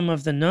where some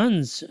of the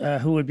nuns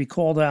who would be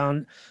called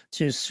on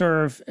to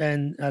serve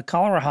in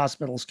cholera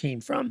hospitals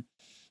came from.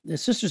 The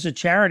Sisters of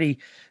Charity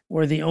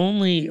were the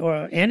only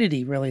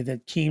entity, really,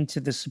 that came to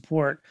the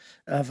support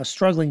of a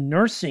struggling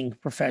nursing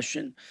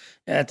profession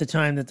at the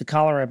time that the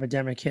cholera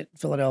epidemic hit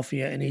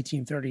Philadelphia in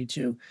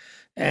 1832.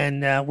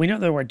 And we know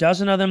there were a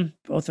dozen of them,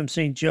 both from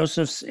St.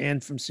 Joseph's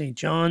and from St.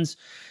 John's.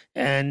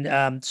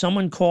 And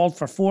someone called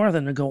for 4 of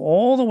them to go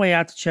all the way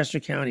out to Chester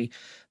County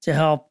to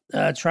help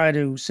try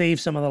to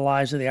save some of the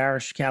lives of the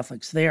Irish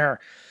Catholics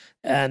there.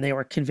 And they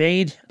were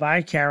conveyed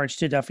by carriage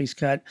to Duffy's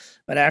Cut.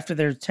 But after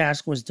their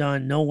task was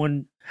done, no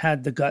one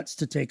had the guts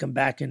to take them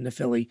back into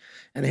Philly.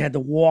 And they had to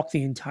walk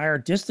the entire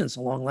distance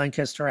along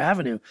Lancaster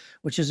Avenue,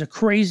 which is a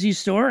crazy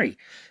story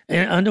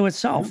unto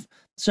itself. Mm-hmm.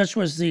 Such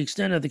was the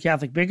extent of the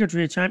Catholic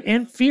bigotry at the time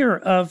and fear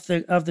of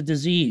the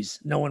disease.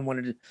 No one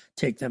wanted to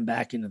take them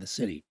back into the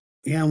city.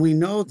 Yeah, and we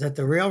know that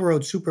the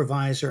railroad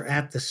supervisor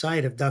at the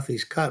site of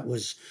Duffy's Cut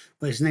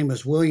his name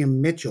was William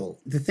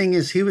Mitchell. The thing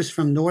is, he was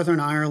from Northern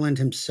Ireland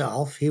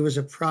himself. He was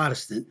a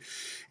Protestant.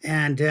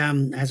 And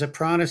as a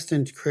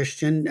Protestant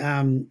Christian,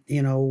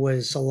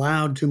 was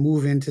allowed to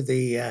move into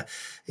the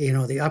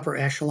upper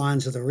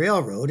echelons of the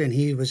railroad. And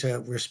he was a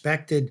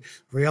respected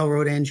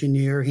railroad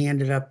engineer. He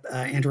ended up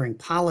entering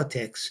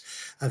politics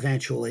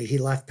eventually. He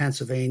left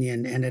Pennsylvania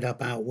and ended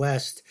up out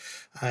west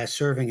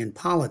serving in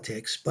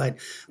politics. But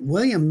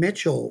William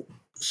Mitchell,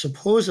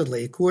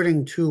 supposedly,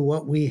 according to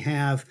what we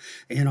have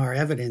in our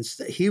evidence,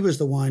 that he was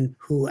the one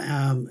who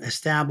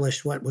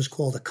established what was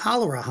called a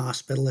cholera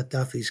hospital at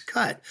Duffy's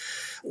Cut.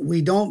 We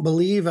don't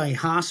believe a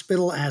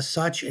hospital as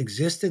such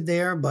existed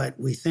there, but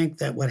we think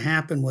that what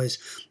happened was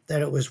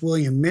that it was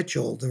William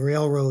Mitchell, the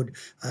railroad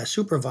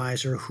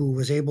supervisor, who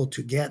was able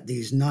to get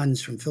these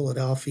nuns from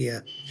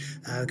Philadelphia,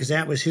 because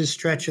that was his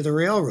stretch of the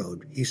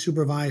railroad. He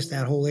supervised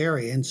that whole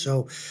area. And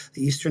so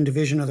the Eastern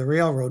Division of the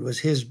railroad was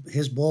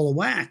his ball of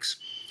wax.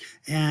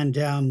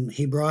 And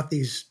he brought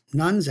these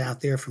nuns out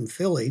there from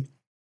Philly,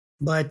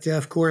 but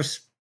of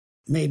course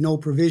made no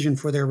provision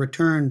for their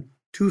return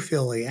to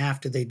Philly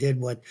after they did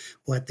what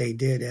they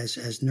did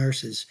as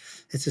nurses.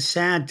 It's a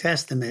sad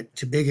testament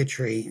to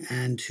bigotry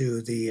and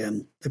to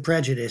the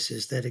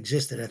prejudices that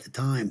existed at the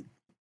time.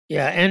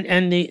 Yeah,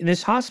 and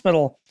this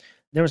hospital,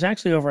 there was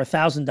actually over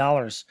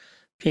 $1,000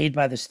 paid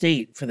by the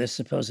state for this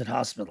supposed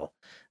hospital.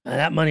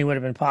 That money would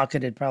have been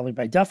pocketed probably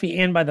by Duffy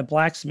and by the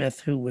blacksmith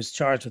who was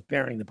charged with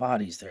burying the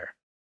bodies there.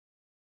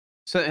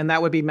 So, and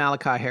that would be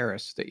Malachi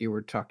Harris that you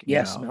were talking about.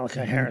 Yes, Malachi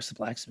Harris, the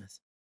blacksmith.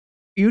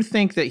 You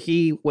think that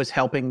he was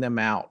helping them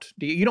out?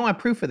 You don't have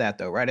proof of that,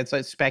 though, right? It's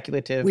like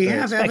speculative. We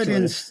have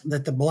evidence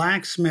that the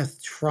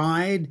blacksmith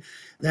tried,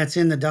 that's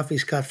in the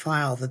Duffy's Cut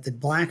file, that the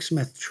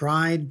blacksmith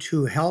tried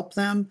to help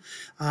them.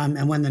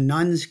 And when the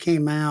nuns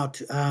came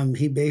out,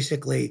 he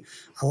basically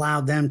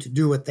allowed them to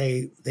do what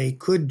they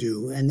could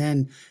do. And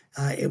then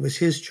it was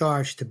his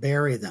charge to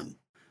bury them.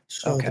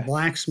 So the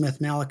blacksmith,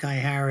 Malachi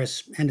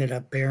Harris, ended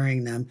up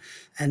burying them.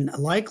 And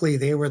likely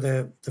they were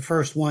the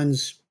first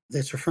ones,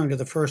 that's referring to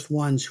the first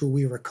ones who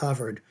we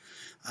recovered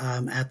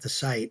at the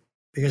site.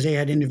 because they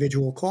had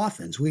individual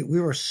coffins. We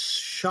were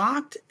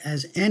shocked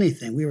as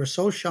anything. We were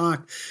so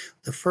shocked.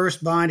 The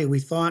first body, we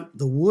thought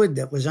the wood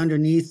that was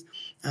underneath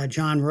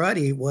John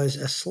Ruddy was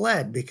a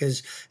sled,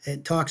 because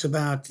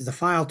the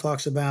file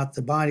talks about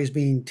the bodies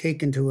being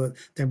taken to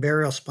their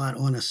burial spot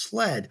on a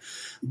sled.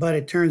 But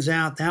it turns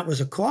out that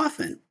was a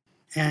coffin.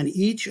 And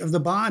each of the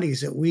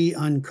bodies that we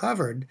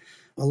uncovered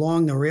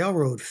along the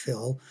railroad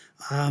fill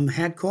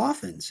had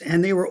coffins,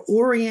 and they were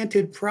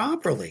oriented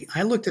properly.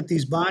 I looked at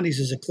these bodies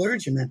as a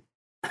clergyman.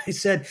 I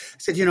said,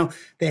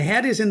 the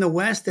head is in the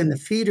west and the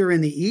feet are in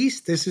the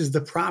east. This is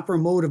the proper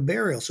mode of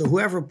burial. So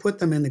whoever put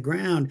them in the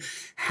ground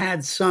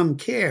had some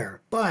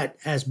care. But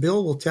as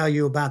Bill will tell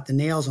you about the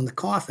nails on the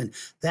coffin,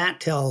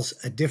 that tells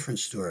a different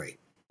story.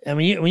 And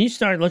when you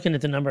start looking at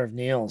the number of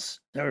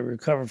nails that were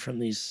recovered from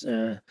these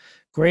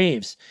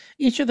graves,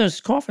 each of those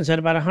coffins had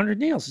about 100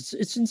 nails.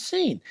 It's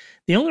insane.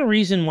 The only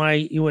reason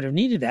why you would have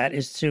needed that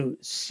is to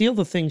seal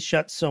the thing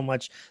shut so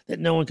much that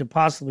no one could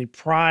possibly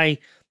pry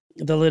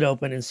the lid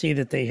open and see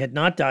that they had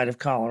not died of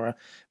cholera.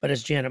 But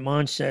as Janet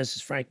Monge says,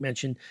 as Frank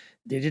mentioned,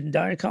 they didn't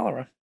die of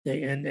cholera.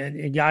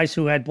 And guys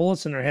who had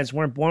bullets in their heads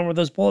weren't born with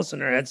those bullets in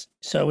their heads.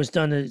 So it was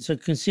done to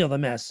conceal the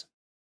mess.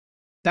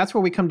 That's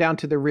where we come down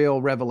to the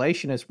real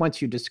revelation, is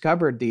once you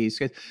discovered these.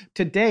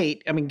 To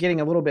date, I mean,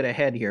 getting a little bit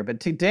ahead here, but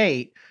to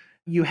date,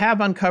 you have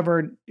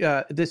uncovered,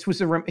 this was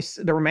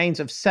the remains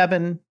of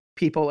 7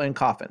 people in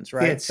coffins,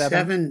 right?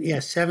 Yeah,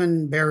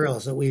 seven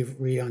burials that we've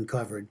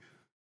uncovered.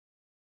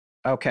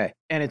 Okay.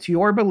 And it's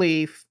your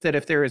belief that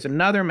if there is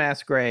another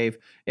mass grave,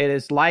 it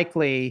is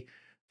likely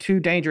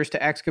too dangerous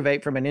to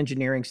excavate from an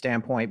engineering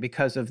standpoint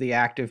because of the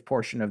active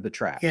portion of the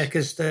tracks. Yeah,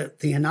 because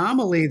the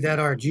anomaly that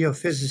our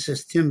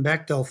geophysicist Tim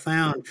Bechtel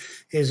found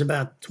is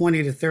about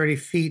 20 to 30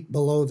 feet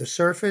below the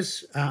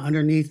surface,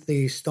 underneath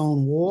the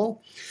stone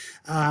wall,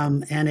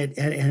 and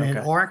it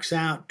arcs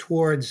out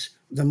towards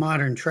the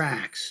modern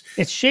tracks.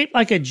 It's shaped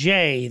like a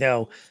J,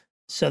 though,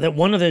 so that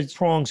one of the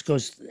prongs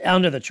goes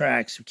under the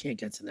tracks. We can't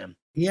get to them.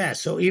 Yeah,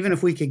 so even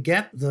if we could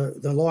get the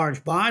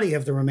large body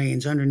of the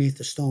remains underneath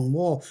the stone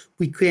wall,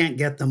 we can't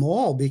get them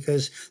all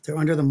because they're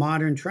under the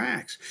modern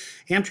tracks.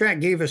 Amtrak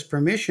gave us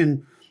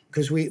permission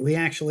because we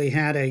actually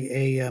had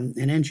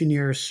an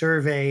engineer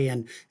survey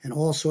and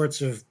all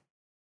sorts of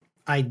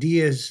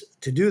ideas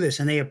to do this,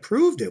 and they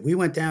approved it. We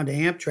went down to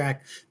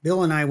Amtrak.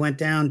 Bill and I went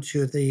down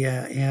to the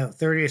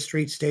 30th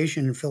Street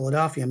station in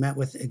Philadelphia, met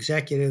with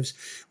executives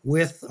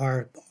with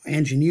our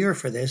engineer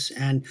for this,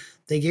 and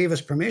they gave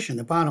us permission.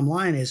 The bottom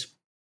line is,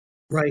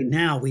 right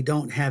now, we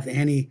don't have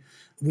any.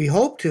 We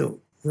hope to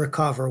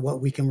recover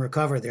what we can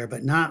recover there,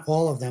 but not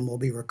all of them will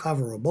be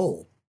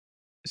recoverable.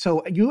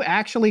 So you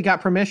actually got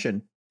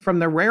permission from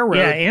the railroad?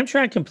 Yeah,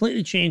 Amtrak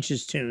completely changed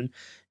his tune.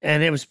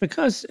 And it was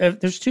because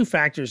there's 2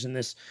 factors in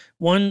this.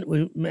 One,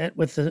 we met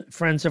with the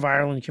Friends of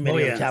Ireland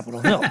Committee on Capitol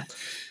Hill.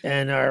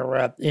 And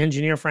our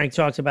engineer Frank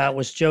talked about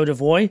was Joe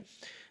Devoy,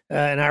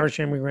 an Irish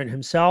immigrant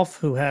himself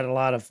who had a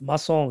lot of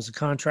muscle, was a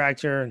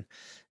contractor and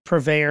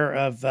purveyor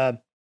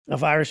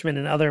of Irishmen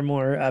and other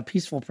more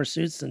peaceful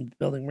pursuits than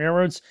building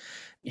railroads.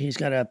 He's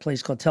got a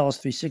place called Tellus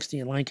 360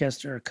 in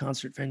Lancaster, a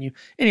concert venue.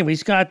 Anyway,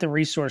 he's got the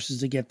resources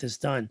to get this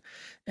done.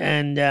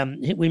 And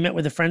we met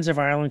with the Friends of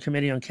Ireland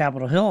Committee on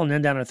Capitol Hill and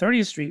then down on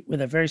 30th Street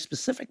with a very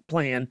specific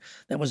plan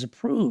that was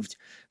approved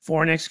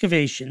for an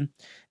excavation.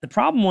 The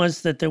problem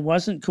was that there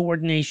wasn't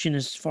coordination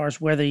as far as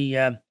where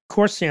the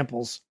core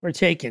samples were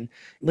taken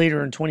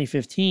later in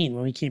 2015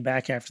 when we came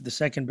back after the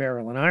second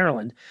burial in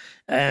Ireland.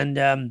 And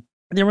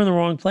they were in the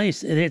wrong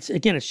place.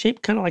 It's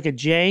shaped kind of like a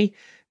J,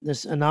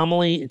 this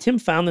anomaly. Tim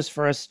found this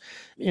for us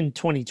in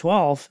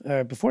 2012,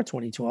 before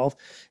 2012,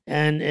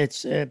 and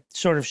it's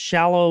sort of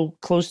shallow,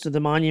 close to the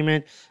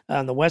monument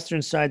on the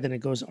western side. Then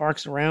it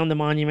arcs around the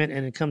monument,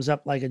 and it comes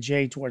up like a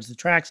J towards the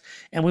tracks.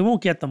 And we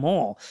won't get them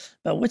all,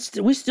 but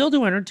we still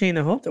do entertain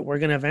the hope that we're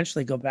going to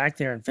eventually go back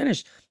there and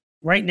finish.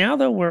 Right now,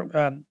 though,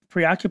 we're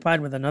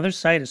preoccupied with another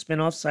site, a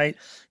spinoff site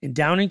in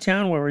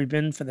Downingtown, where we've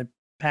been for the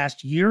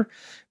past year,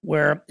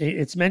 where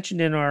it's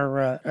mentioned in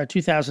our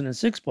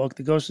 2006 book,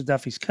 The Ghost of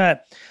Duffy's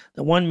Cut,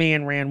 the one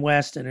man ran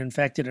west and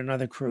infected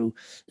another crew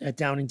at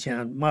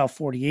Downingtown, mile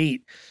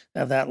 48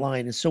 of that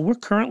line. And so we're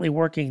currently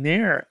working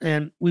there,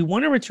 and we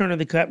want to return to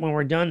the cut when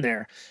we're done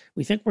there.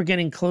 We think we're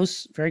getting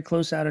close, very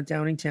close out of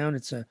Downingtown.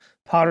 It's a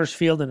potter's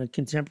field and a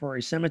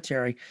contemporary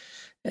cemetery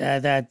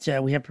that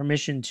we have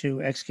permission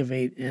to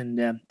excavate,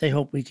 and they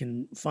hope we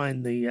can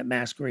find the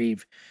mass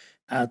grave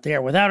out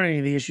there without any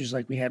of the issues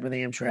like we had with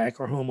Amtrak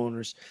or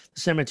homeowners. The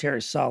cemetery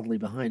is solidly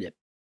behind it.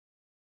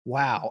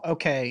 Wow.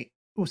 Okay.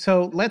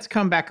 So let's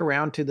come back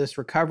around to this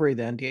recovery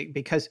then,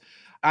 because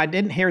I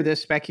didn't hear this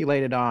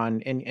speculated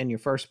on in your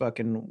first book,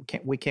 and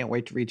we can't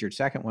wait to read your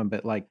second one.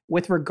 But like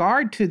with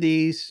regard to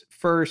these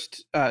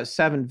first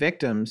 7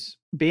 victims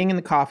being in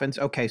the coffins,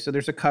 okay, so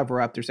there's a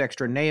cover up, there's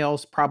extra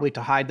nails, probably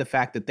to hide the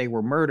fact that they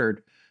were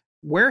murdered.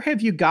 Where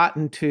have you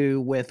gotten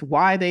to with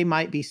why they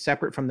might be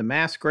separate from the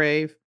mass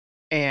grave?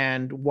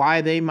 and why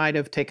they might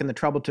have taken the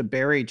trouble to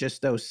bury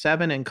just those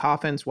 7 in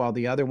coffins while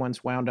the other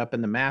ones wound up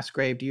in the mass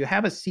grave. Do you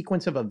have a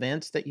sequence of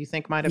events that you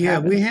think might have Yeah,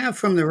 happened? we have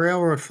from the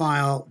railroad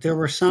file, there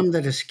were some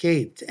that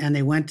escaped and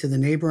they went to the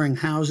neighboring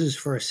houses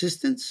for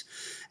assistance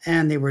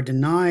and they were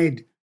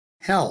denied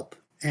help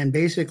and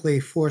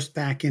basically forced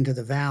back into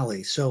the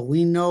valley. So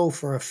we know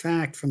for a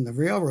fact from the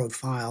railroad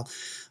file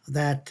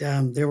that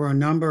there were a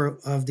number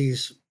of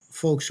these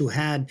folks who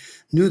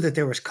knew that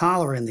there was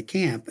cholera in the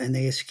camp and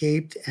they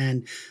escaped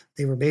and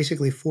they were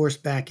basically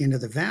forced back into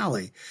the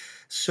valley.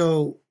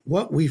 So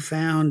what we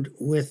found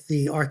with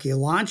the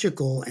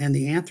archaeological and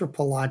the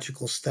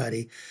anthropological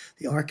study,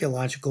 the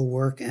archaeological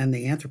work and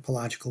the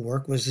anthropological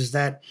work is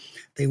that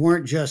they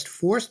weren't just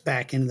forced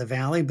back into the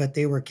valley, but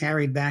they were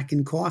carried back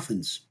in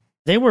coffins.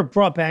 They were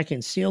brought back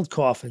in sealed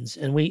coffins,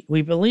 and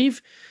we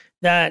believe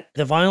that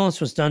the violence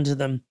was done to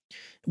them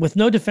with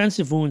no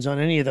defensive wounds on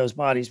any of those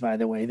bodies, by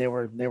the way. They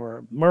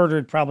were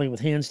murdered probably with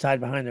hands tied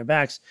behind their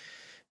backs.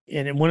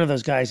 And one of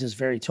those guys is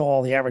very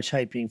tall, the average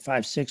height being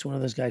 5'6". One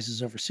of those guys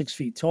is over 6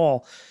 feet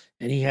tall.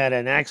 And he had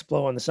an axe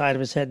blow on the side of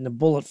his head and a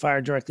bullet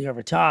fired directly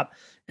over top.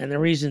 And the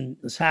reason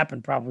this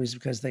happened probably is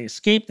because they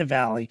escaped the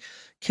valley,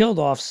 killed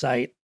off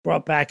site,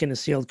 brought back into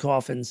sealed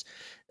coffins,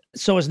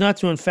 so as not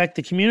to infect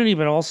the community,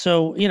 but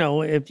also,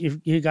 if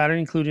you got to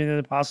include in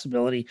the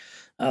possibility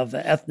of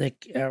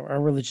ethnic or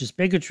religious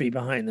bigotry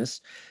behind this.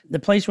 The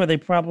place where they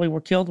probably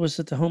were killed was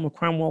at the home of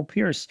Cromwell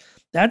Pierce.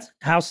 That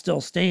house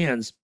still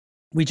stands.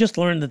 We just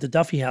learned that the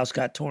Duffy house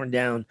got torn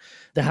down,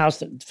 the house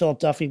that Philip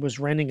Duffy was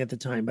renting at the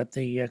time, but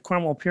the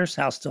Cromwell Pierce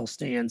house still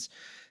stands.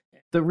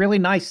 The really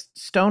nice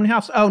stone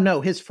house? Oh,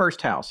 no, his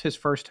first house.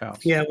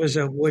 Yeah, it was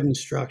a wooden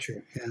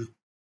structure, yeah.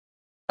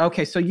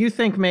 Okay, so you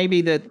think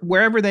maybe that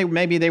wherever they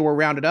were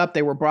rounded up,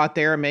 they were brought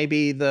there,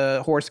 maybe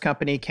the horse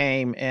company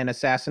came and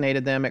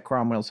assassinated them at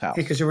Cromwell's house.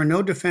 Because there were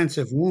no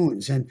defensive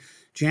wounds, and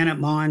Janet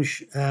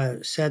Monge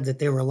said that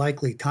they were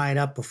likely tied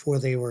up before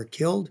they were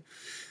killed.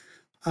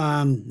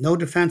 No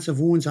defensive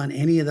wounds on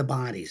any of the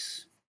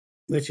bodies,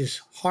 which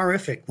is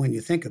horrific when you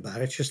think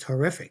about it. It's just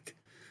horrific.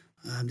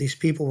 These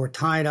people were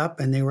tied up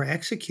and they were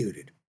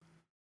executed.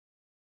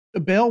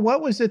 Bill,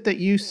 what was it that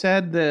you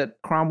said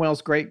that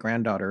Cromwell's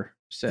great-granddaughter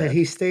said? That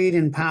he stayed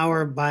in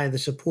power by the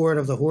support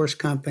of the horse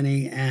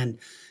company and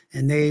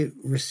they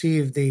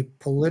received the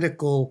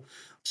political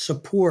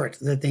support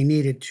that they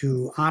needed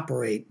to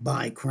operate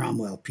by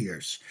Cromwell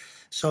Pierce.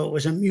 So it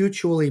was a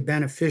mutually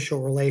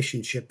beneficial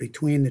relationship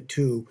between the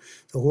two,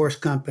 the horse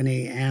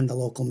company and the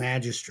local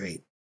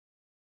magistrate.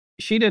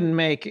 She didn't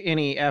make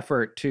any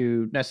effort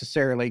to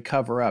necessarily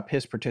cover up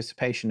his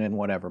participation in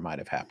whatever might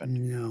have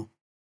happened. No.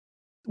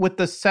 With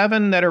the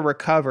 7 that are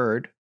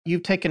recovered,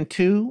 you've taken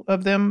 2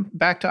 of them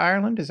back to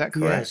Ireland, is that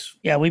correct? Yes.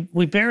 Yeah,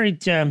 we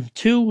buried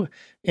 2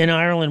 in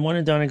Ireland, one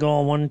in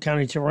Donegal, one in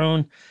County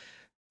Tyrone,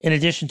 in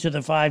addition to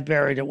the 5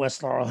 buried at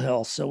West Laurel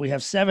Hill. So we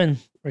have 7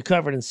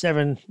 recovered and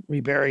 7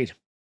 reburied.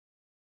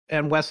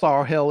 And West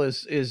Laurel Hill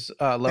is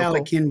local?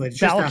 Ballackinwood,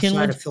 just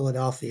outside of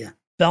Philadelphia.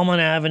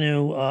 Belmont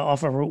Avenue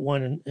off of Route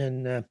 1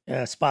 in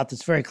a spot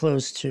that's very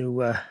close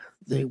to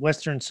the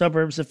western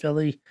suburbs of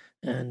Philly.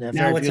 And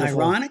now what's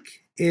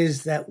ironic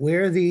is that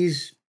where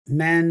these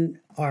men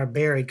are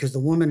buried, because the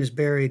woman is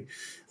buried,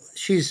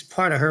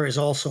 part of her is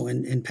also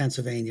in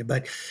Pennsylvania,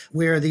 but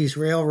where these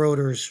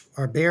railroaders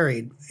are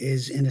buried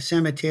is in a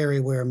cemetery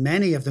where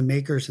many of the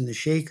makers and the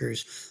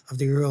shakers of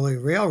the early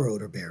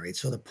railroad are buried.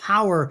 So the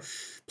power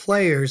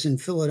players in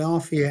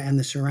Philadelphia and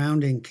the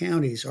surrounding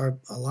counties, a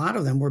lot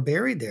of them were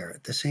buried there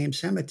at the same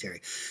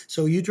cemetery.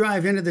 So you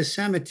drive into the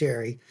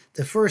cemetery,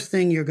 the first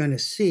thing you're going to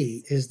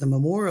see is the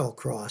memorial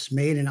cross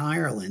made in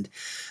Ireland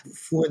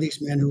for these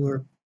men who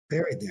were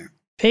buried there.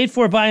 Paid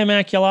for by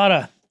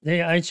Immaculata. The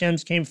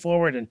HMs came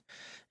forward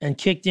and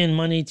kicked in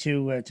money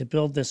to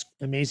build this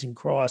amazing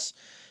cross.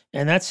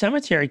 And that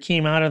cemetery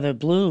came out of the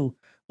blue,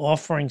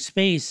 offering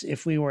space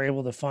if we were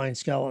able to find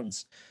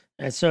skeletons.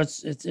 And so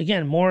it's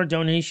again, more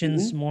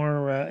donations,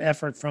 more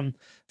effort from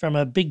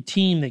a big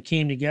team that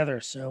came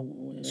together. So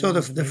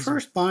the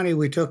first body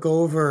we took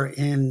over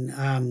in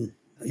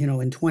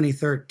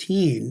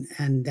 2013,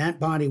 and that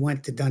body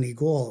went to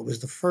Donegal. It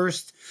was the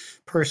first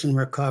person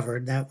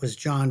recovered. That was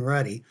John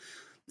Ruddy.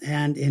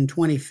 And in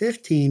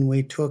 2015,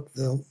 we took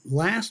the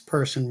last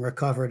person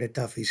recovered at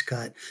Duffy's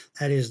Cut.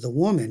 That is the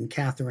woman,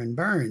 Catherine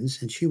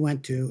Burns, and she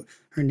went to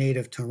her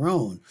native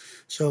Tyrone.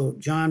 So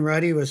John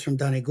Ruddy was from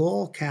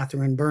Donegal,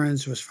 Catherine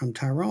Burns was from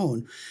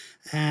Tyrone.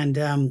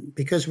 And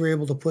because we were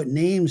able to put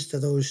names to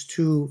those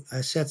 2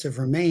 sets of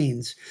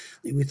remains,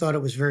 we thought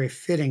it was very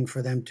fitting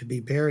for them to be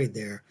buried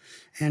there.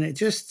 And it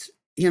just,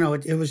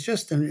 it was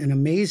just an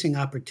amazing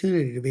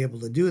opportunity to be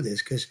able to do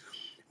this, because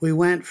we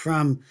went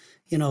from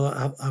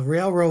a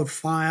railroad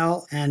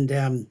file and,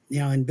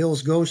 in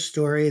Bill's ghost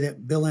story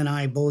that Bill and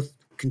I both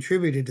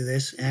contributed to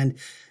this. And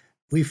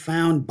we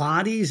found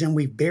bodies and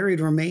we buried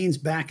remains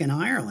back in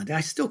Ireland. I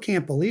still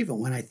can't believe it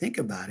when I think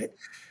about it.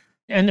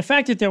 And the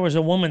fact that there was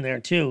a woman there,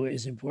 too,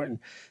 is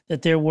important.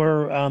 That there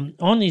were,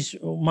 on these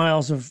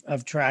miles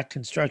of track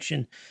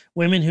construction,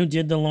 women who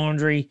did the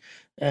laundry,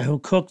 who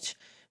cooked,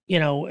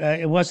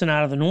 it wasn't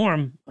out of the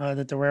norm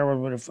that the railroad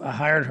would have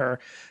hired her.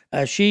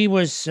 She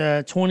was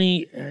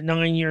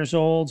 29 years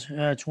old,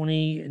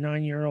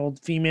 29-year-old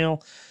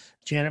female.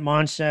 Janet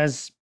Monge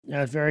says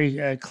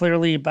very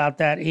clearly about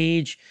that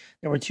age.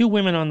 There were 2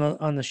 women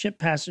on the ship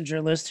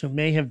passenger list who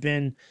may have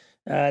been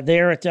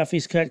there at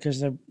Duffy's Cut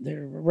because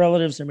their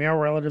relatives, their male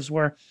relatives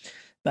were,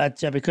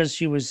 but because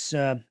she was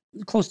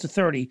close to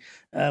 30,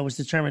 was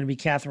determined to be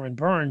Catherine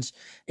Burns.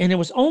 And it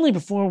was only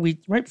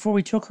right before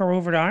we took her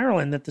over to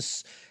Ireland that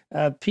this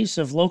piece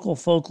of local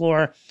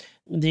folklore,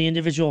 the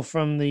individual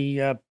from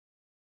the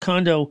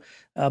condo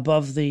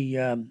above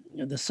the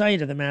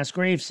site of the mass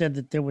grave said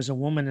that there was a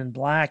woman in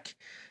black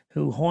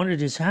who haunted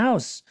his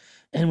house.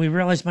 And we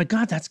realized, my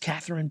God, that's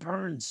Catherine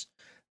Burns.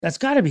 That's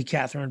got to be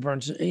Catherine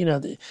Burns.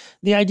 The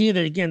idea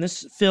that, again,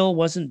 this fill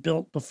wasn't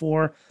built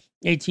before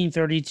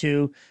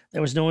 1832.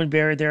 There was no one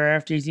buried there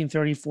after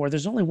 1834.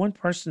 There's only one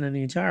person in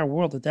the entire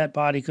world that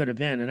body could have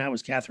been, and that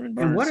was Catherine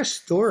Burns. And what a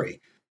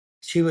story.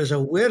 She was a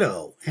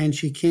widow, and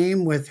she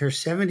came with her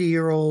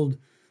 70-year-old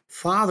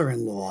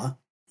father-in-law.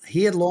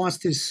 He had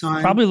lost his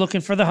son. Probably looking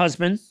for the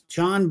husband.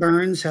 John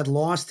Burns had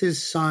lost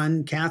his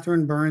son.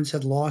 Catherine Burns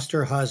had lost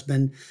her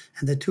husband.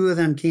 And the 2 of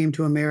them came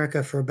to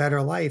America for a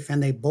better life,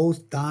 and they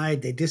both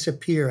died. They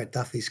disappear at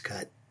Duffy's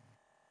Cut.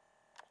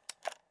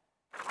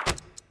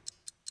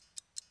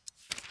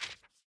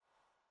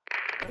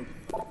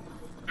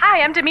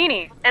 Hi, I'm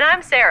Damini. And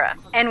I'm Sarah.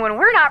 And when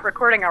we're not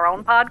recording our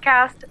own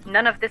podcast,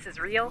 None of This Is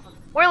Real,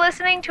 we're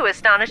listening to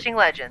Astonishing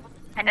Legends.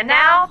 And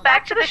now,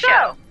 back to the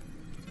show.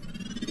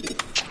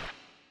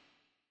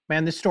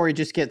 Man, this story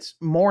just gets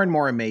more and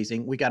more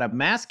amazing. We got a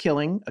mass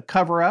killing, a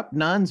cover-up,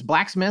 nuns,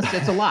 blacksmiths.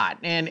 It's a lot.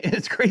 And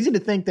it's crazy to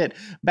think that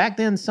back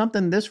then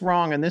something this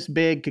wrong and this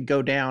big could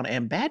go down,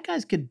 and bad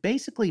guys could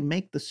basically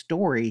make the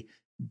story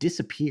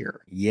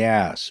disappear.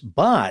 Yes,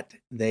 but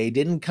they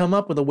didn't come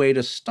up with a way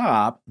to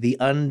stop the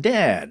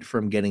undead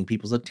from getting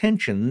people's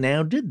attention,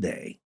 now did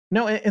they?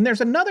 No, and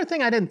there's another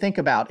thing I didn't think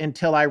about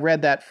until I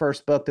read that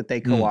first book that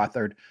they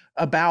co-authored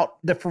about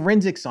the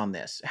forensics on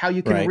this, how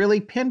you can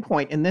really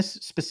pinpoint in this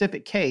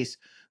specific case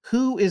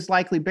who is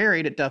likely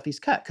buried at Duffy's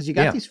Cut. Because you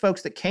got these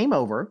folks that came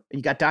over,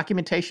 you got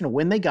documentation of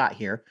when they got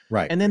here,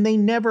 and then they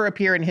never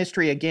appear in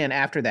history again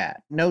after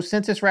that. No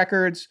census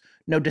records,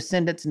 no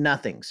descendants,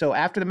 nothing. So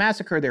after the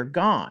massacre, they're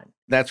gone.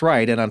 That's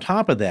right. And on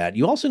top of that,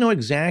 you also know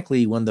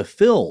exactly when the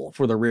fill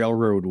for the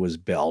railroad was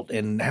built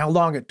and how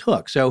long it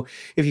took. So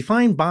if you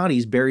find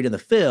bodies buried in the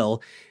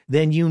fill,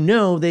 then you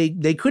know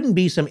they couldn't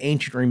be some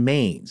ancient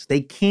remains.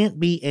 They can't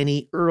be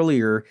any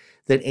earlier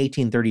than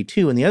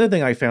 1832. And the other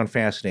thing I found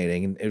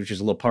fascinating, and which is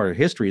a little part of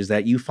history, is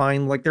that you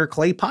find like their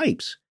clay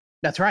pipes.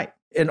 That's right.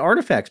 And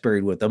artifacts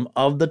buried with them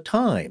of the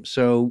time.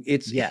 So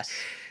it's... Yes.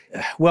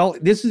 Well,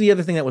 this is the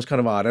other thing that was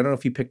kind of odd. I don't know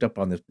if you picked up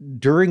on this.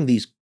 During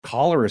these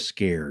cholera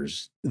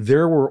scares,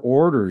 there were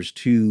orders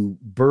to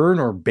burn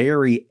or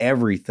bury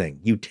everything,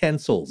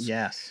 utensils,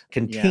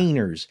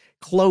 containers,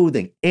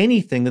 clothing,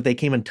 anything that they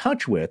came in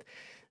touch with.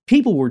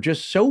 People were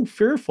just so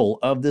fearful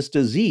of this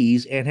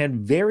disease and had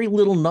very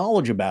little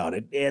knowledge about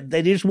it. And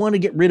they just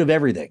wanted to get rid of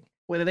everything.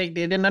 Well, they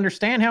didn't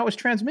understand how it was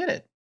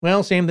transmitted.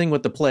 Well, same thing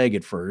with the plague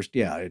at first.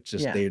 Yeah, it's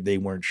just they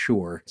weren't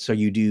sure. So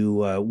you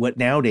do what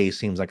nowadays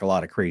seems like a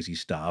lot of crazy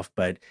stuff,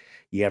 but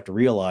you have to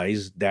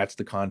realize that's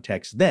the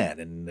context then.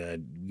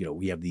 And,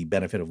 we have the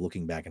benefit of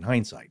looking back in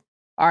hindsight.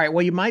 All right,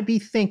 well, you might be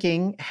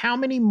thinking, how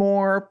many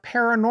more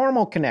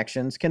paranormal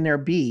connections can there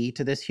be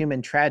to this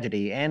human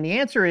tragedy? And the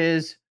answer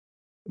is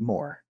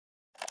more.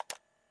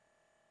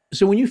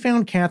 So when you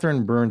found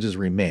Catherine Burns's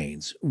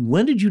remains,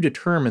 when did you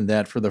determine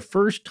that for the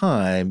first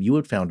time you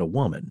had found a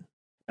woman?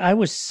 I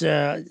was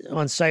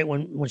on site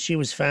when she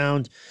was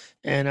found,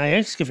 and I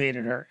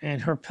excavated her,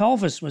 and her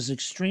pelvis was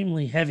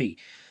extremely heavy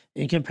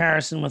in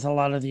comparison with a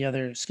lot of the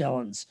other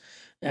skeletons.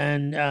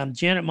 And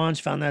Janet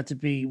Monge found that to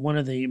be one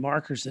of the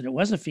markers that it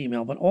was a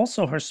female, but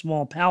also her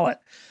small palate.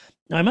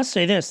 Now, I must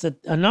say this,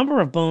 that a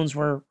number of bones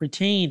were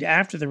retained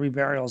after the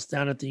reburials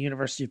down at the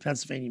University of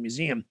Pennsylvania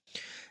Museum.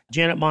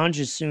 Janet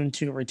Monge is soon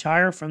to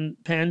retire from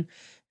Penn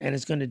and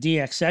is going to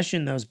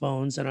deaccession those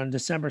bones. And on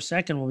December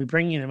 2nd, we'll be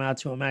bringing them out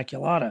to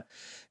Immaculata.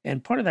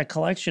 And part of that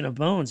collection of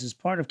bones is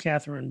part of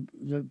Catherine,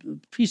 the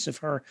piece of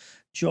her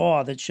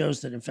jaw that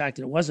shows that, in fact,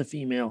 it was a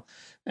female.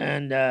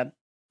 And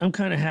I'm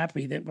kind of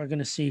happy that we're going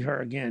to see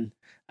her again.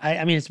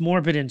 I mean, it's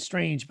morbid and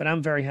strange, but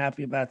I'm very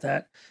happy about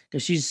that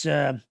because she's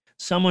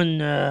someone,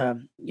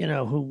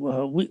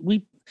 who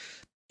we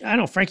I don't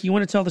know, Frankie, you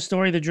want to tell the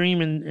story of the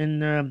dream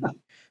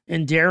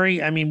in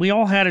Derry? I mean, we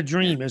all had a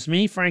dream. It was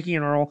me, Frankie,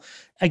 and Earl.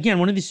 Again,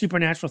 one of these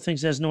supernatural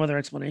things that has no other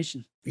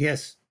explanation.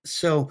 Yes.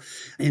 So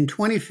in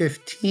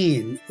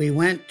 2015, we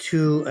went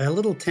to a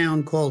little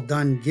town called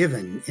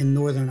Dungiven in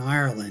Northern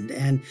Ireland,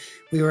 and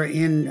we were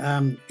in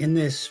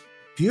this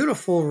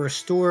beautiful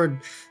restored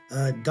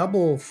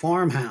double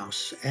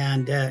farmhouse,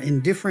 and in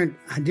different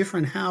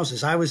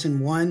houses. I was in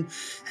one,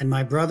 and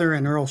my brother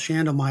and Earl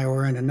Shandelmeyer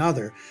were in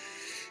another.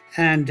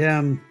 And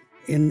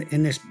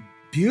in this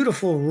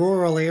beautiful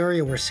rural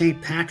area where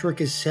St.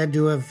 Patrick is said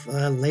to have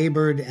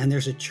labored, and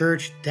there's a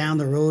church down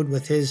the road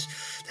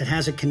that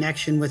has a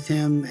connection with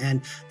him,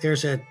 and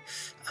there's a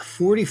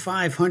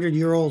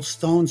 4,500-year-old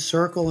stone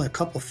circle a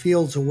couple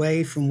fields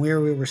away from where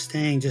we were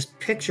staying, just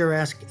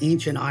picturesque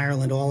ancient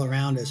Ireland all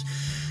around us.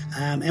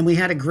 And we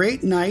had a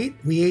great night.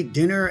 We ate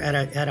dinner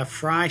at a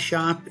fry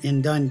shop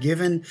in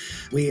Dungiven.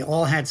 We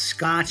all had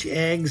Scotch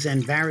eggs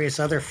and various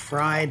other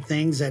fried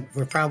things that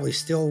we're probably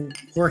still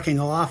working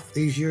off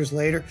these years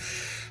later.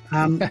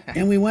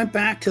 And we went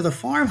back to the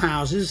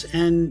farmhouses,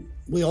 and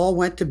we all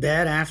went to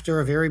bed after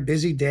a very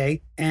busy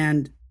day.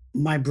 And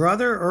my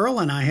brother Earl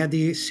and I had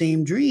the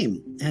same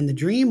dream. And the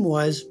dream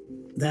was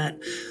that,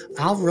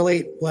 I'll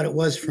relate what it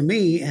was for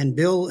me, and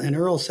Bill and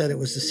Earl said it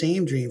was the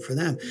same dream for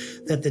them,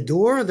 that the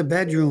door of the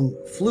bedroom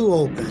flew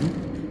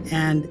open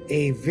and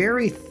a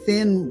very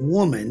thin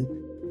woman,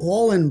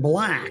 all in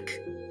black,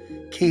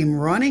 came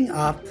running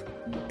up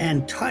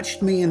and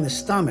touched me in the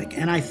stomach.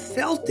 And I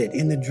felt it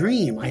in the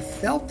dream. I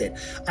felt it.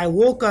 I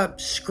woke up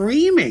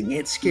screaming.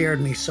 It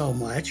scared me so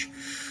much.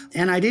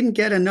 And I didn't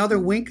get another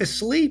wink of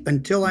sleep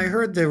until I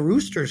heard the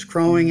roosters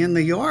crowing in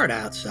the yard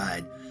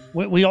outside.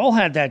 We all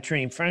had that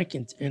dream, Frank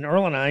and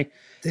Earl and I.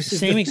 This is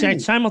same the exact thing.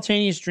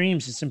 simultaneous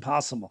dreams. It's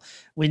impossible.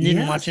 We didn't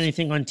Yes. watch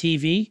anything on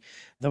TV.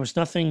 There was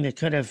nothing that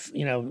could have,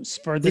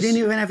 spurred We this. didn't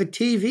even have a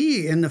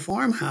TV in the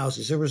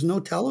farmhouses. There was no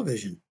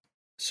television.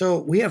 So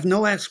we have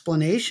no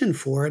explanation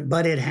for it,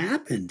 but it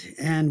happened.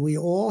 And we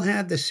all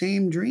had the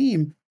same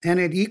dream, and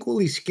it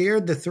equally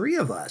scared the three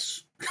of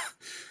us.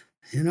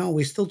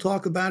 We still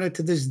talk about it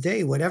to this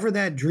day. Whatever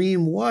that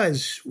dream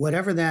was,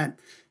 whatever that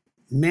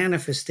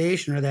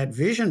manifestation or that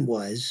vision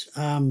was,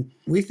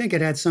 we think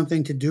it had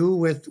something to do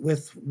with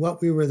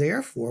what we were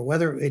there for.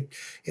 Whether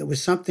it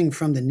was something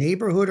from the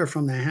neighborhood or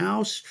from the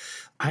house,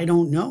 I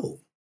don't know.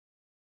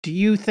 Do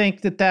you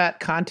think that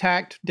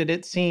contact, did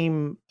it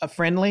seem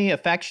friendly,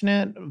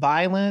 affectionate,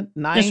 violent,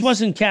 nice? This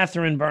wasn't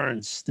Catherine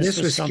Burns.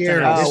 This was something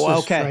scary. else. This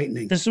was okay.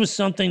 frightening. This was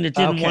something that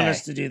didn't want Okay.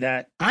 us to do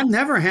that. I've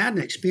never had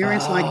an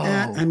experience like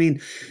that. Oh. I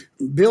mean,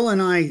 Bill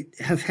and I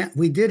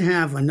we did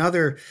have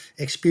another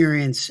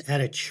experience at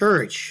a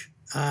church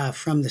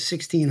from the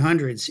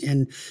 1600s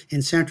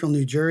in central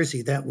New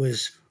Jersey that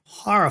was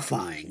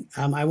horrifying.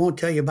 I won't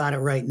tell you about it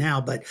right now,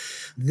 but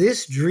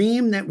this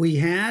dream that we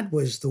had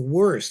was the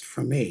worst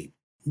for me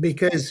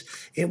because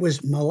it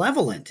was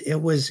malevolent. It's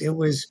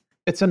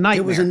a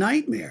nightmare. It was a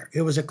nightmare.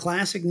 It was a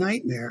classic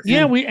nightmare.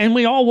 Yeah,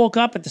 we all woke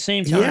up at the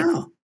same time.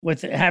 Yeah.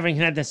 With having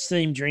had the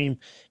same dream.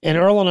 And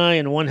Earl and I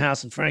in one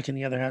house and Frank in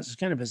the other house. It's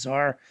kind of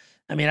bizarre.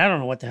 I mean, I don't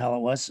know what the hell it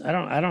was. I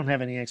don't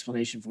have any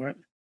explanation for it.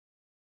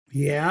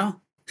 Yeah.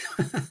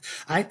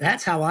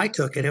 That's how I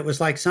took it. It was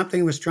like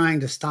something was trying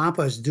to stop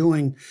us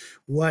doing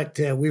what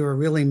we were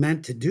really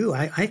meant to do.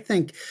 I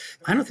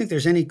don't think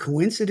there's any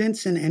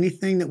coincidence in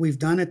anything that we've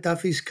done at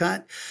Duffy's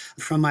Cut,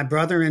 from my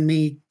brother and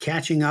me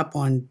catching up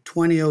on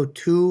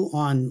 2002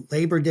 on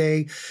Labor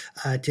Day,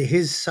 to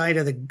his site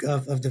of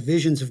the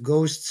Visions of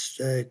Ghosts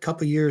a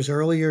couple years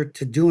earlier,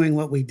 to doing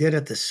what we did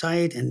at the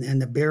site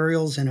and the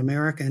burials in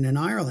America and in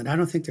Ireland. I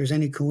don't think there's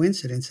any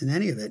coincidence in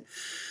any of it.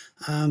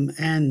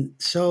 And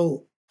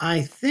so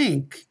I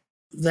think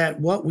that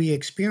what we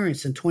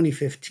experienced in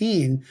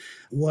 2015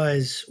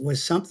 was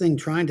something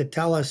trying to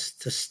tell us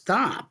to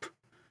stop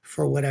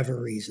for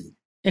whatever reason.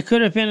 It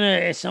could have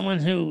been someone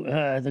who,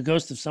 the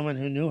ghost of someone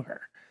who knew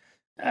her.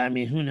 I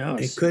mean, who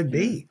knows? It could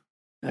be.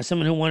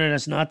 Someone who wanted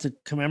us not to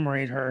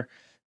commemorate her,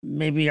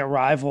 maybe a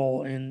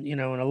rival in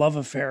a love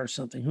affair or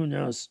something. Who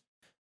knows?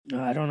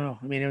 I don't know.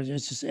 I mean,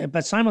 it's just,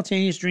 but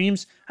simultaneous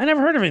dreams, I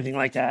never heard of anything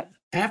like that.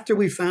 After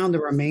we found the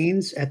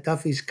remains at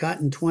Duffy's Cut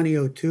in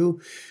 2002,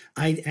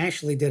 I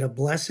actually did a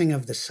blessing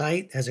of the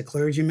site as a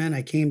clergyman.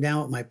 I came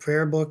down with my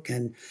prayer book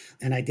and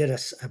I did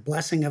a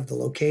blessing of the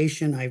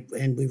location.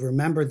 And we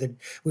remember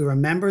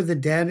the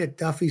dead at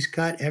Duffy's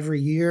Cut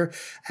every year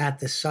at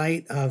the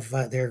site of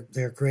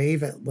their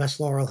grave at West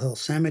Laurel Hill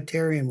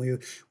Cemetery, and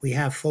we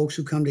have folks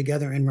who come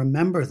together and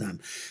remember them.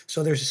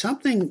 So there's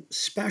something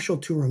special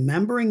to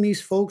remembering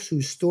these folks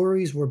whose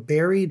stories were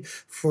buried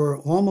for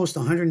almost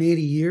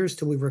 180 years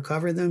till we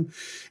recovered them.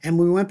 And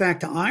when we went back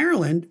to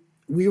Ireland,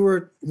 we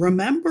were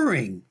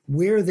remembering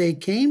where they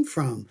came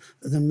from,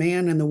 the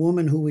man and the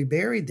woman who we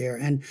buried there.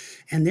 And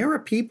there were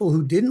people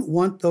who didn't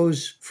want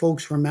those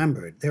folks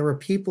remembered. There were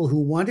people who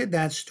wanted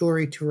that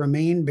story to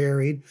remain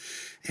buried.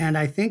 And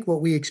I think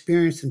what we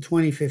experienced in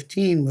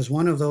 2015 was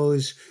one of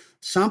those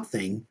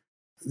something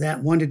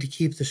that wanted to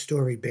keep the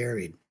story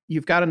buried.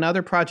 You've got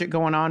another project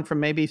going on from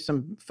maybe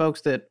some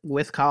folks that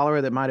with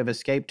cholera that might have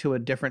escaped to a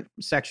different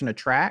section of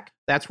track.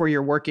 That's where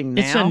you're working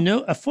now.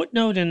 It's a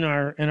footnote in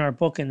our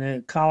book in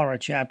the cholera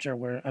chapter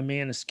where a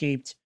man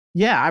escaped.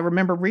 Yeah, I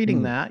remember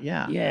reading that.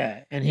 Yeah.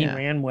 Yeah. And he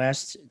ran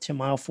west to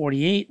mile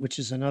 48, which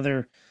is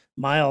another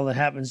mile that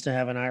happens to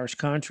have an Irish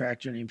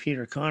contractor named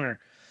Peter Connor.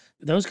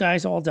 Those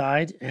guys all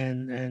died,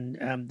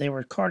 and they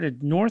were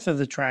carted north of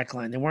the track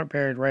line. They weren't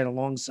buried right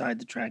alongside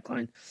the track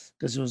line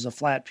because it was a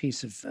flat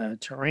piece of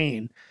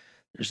terrain.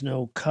 There's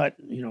no cut,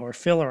 or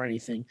fill or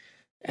anything.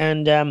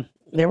 And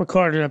they were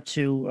carted up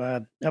to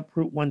up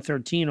Route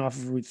 113 off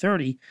of Route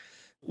 30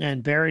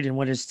 and buried in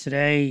what is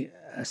today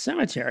a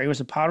cemetery. It was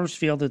a potter's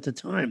field at the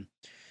time.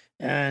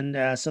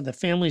 And so the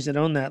families that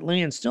owned that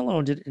land still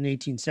owned it in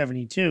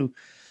 1872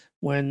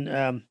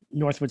 when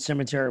Northwood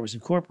Cemetery was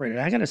incorporated.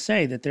 I got to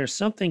say that there's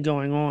something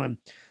going on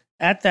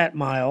at that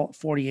mile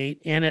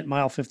 48 and at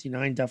mile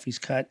 59, Duffy's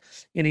Cut,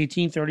 in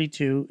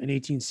 1832, in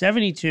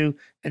 1872,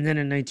 and then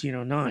in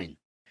 1909.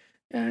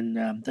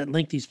 And that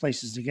linked these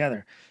places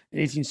together. In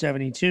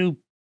 1872,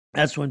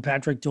 that's when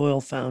Patrick Doyle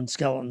found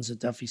skeletons at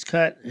Duffy's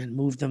Cut and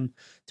moved them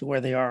to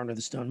where they are under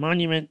the stone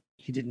monument.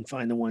 He didn't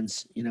find the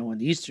ones, on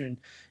the eastern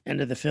end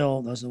of the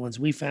fill. Those are the ones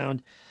we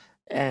found.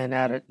 And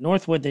out at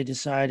Northwood, they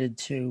decided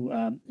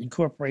to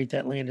incorporate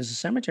that land as a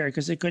cemetery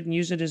because they couldn't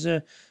use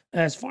it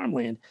as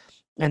farmland.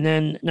 And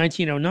then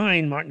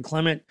 1909, Martin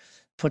Clement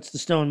puts the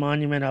stone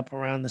monument up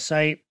around the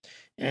site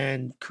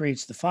and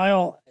creates the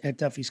file at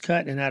Duffy's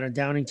Cut. And out of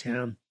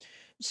Downingtown,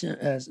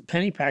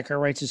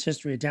 Pennypacker writes his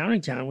history of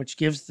Downingtown, which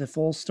gives the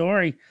full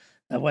story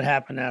of what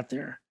happened out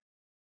there.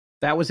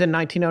 That was in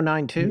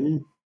 1909 too? Mm-hmm.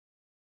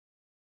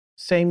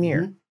 Same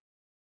year. Mm-hmm.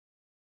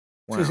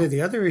 Wow. So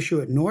the other issue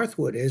at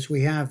Northwood is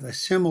we have a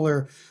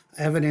similar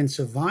evidence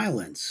of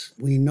violence.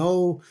 We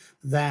know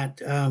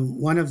that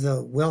one of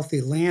the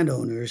wealthy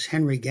landowners,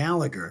 Henry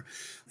Gallagher,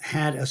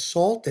 had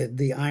assaulted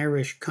the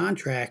Irish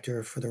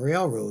contractor for the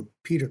railroad,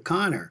 Peter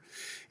Connor,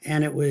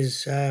 and it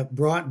was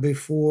brought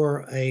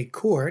before a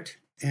court,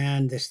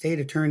 and the state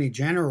attorney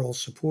general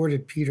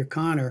supported Peter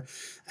Connor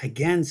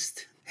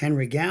against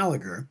Henry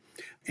Gallagher.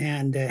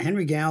 And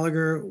Henry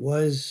Gallagher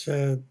was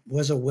a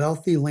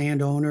wealthy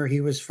landowner.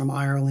 He was from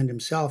Ireland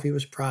himself. He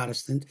was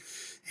Protestant.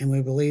 And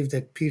we believe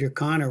that Peter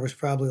Connor was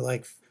probably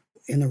like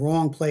in the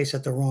wrong place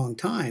at the wrong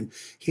time.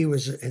 There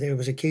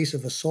was a case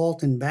of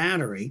assault and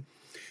battery.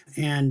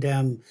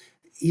 And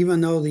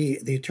even though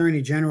the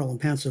Attorney General in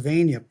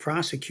Pennsylvania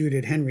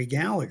prosecuted Henry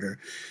Gallagher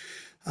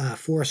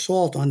for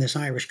assault on this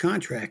Irish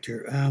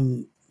contractor,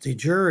 the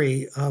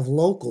jury of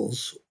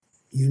locals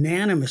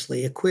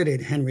unanimously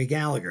acquitted Henry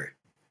Gallagher.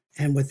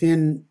 And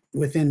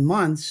within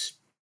months,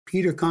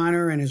 Peter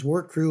Connor and his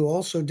work crew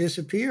also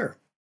disappear.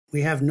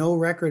 We have no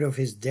record of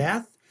his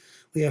death.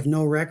 We have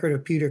no record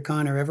of Peter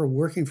Connor ever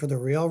working for the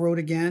railroad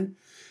again.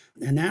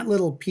 And that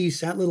little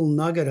piece, that little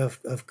nugget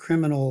of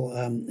criminal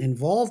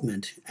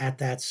involvement at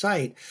that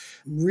site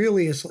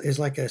really is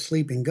like a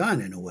sleeping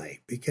gun in a way,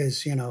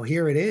 because,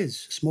 here it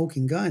is,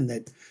 smoking gun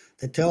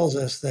that tells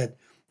us that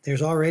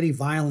there's already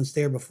violence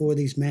there before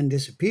these men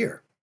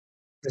disappear,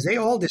 because they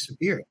all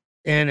disappeared.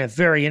 And a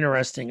very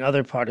interesting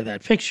other part of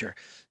that picture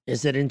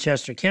is that in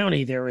Chester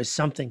County, there is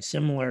something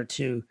similar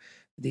to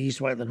the East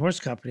Whiteland Horse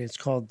Company. It's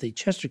called the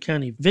Chester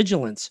County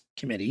Vigilance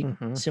Committee,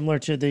 similar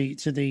to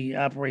the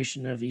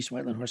operation of East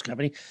Whiteland Horse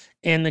Company.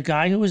 And the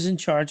guy who was in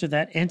charge of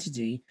that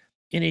entity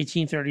in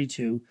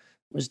 1832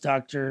 was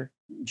Dr.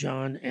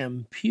 John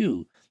M.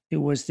 Pugh, who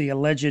was the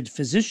alleged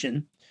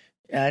physician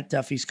at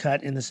Duffy's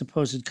Cut in the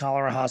supposed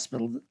cholera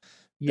hospital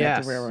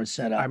that the railroad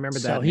set up. I remember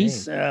that. So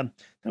he's talking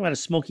about a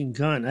smoking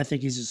gun. I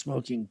think he's a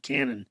smoking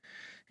cannon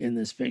in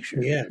this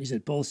picture. Yeah. He's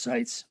at both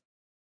sites.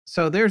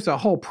 So there's a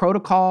whole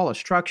protocol, a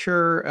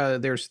structure.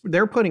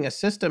 They're putting a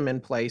system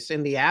in place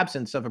in the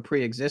absence of a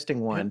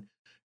pre-existing one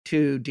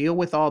to deal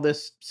with all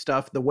this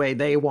stuff the way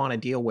they want to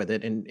deal with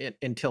it,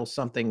 until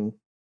something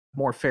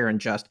more fair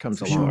and just comes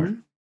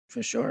along.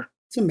 For sure.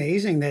 It's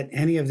amazing that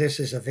any of this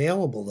is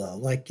available, though.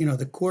 Like,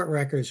 the court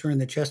records are in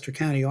the Chester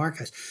County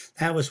Archives.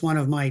 That was one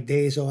of my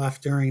days off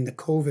during the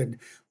COVID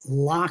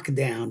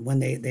lockdown when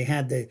they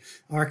had the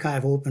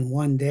archive open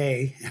one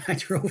day. And I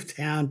drove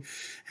down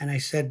and I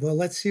said, well,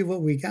 let's see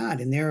what we got.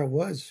 And there it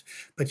was.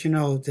 But,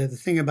 the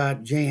thing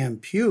about J.M.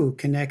 Pugh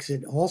connects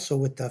it also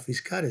with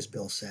Duffy's Cut, as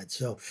Bill said.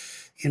 So,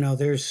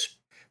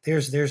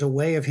 there's a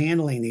way of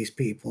handling these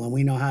people, and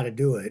we know how to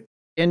do it.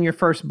 In your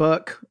first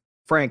book,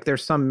 Frank,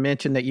 there's some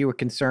mention that you were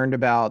concerned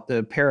about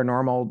the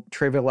paranormal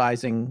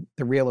trivializing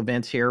the real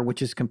events here,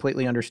 which is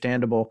completely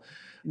understandable.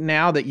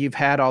 Now that you've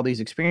had all these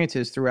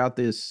experiences throughout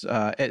this,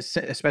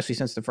 especially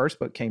since the first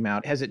book came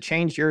out, has it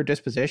changed your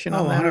disposition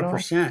on that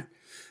 100%.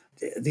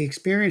 The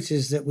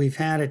experiences that we've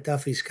had at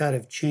Duffy's Cut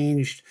have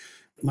changed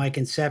my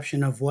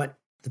conception of what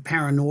the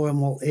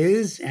paranormal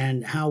is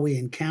and how we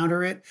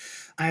encounter it.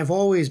 I've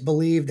always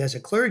believed as a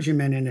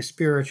clergyman in a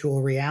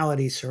spiritual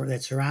reality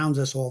that surrounds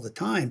us all the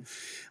time.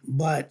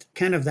 But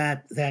kind of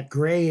that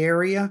gray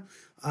area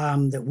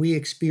that we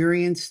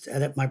experienced,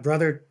 that my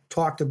brother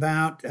talked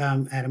about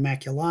at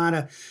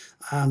Immaculata,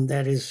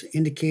 that is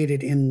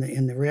indicated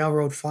in the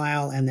railroad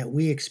file, and that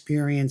we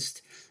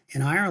experienced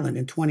in Ireland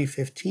in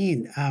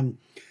 2015.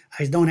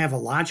 I don't have a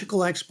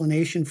logical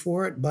explanation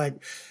for it, but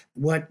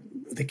what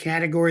the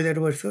category that it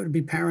would fit would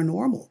be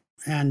paranormal.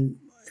 And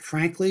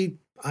frankly,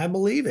 I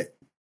believe it.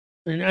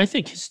 And I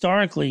think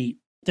historically,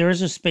 there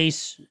is a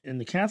space in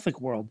the Catholic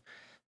world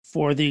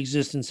for the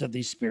existence of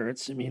these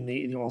spirits. I mean,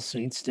 the All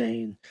Saints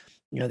Day and,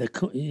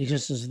 the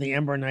existence of the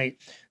Ember Night.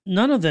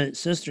 None of the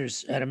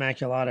sisters at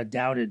Immaculata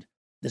doubted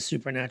the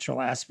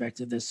supernatural aspect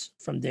of this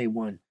from day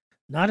one.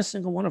 Not a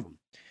single one of them.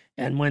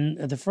 And when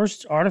the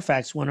first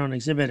artifacts went on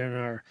exhibit in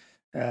our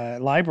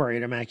library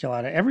at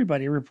Immaculata,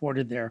 everybody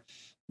reported there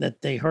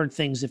that they heard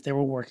things if they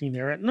were working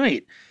there at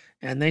night,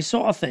 and they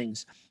saw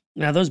things.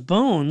 Now, those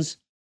bones,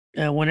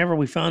 whenever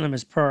we found them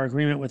as per our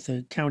agreement with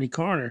the county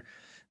coroner,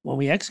 when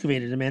we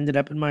excavated them, ended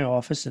up in my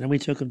office, and then we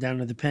took them down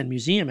to the Penn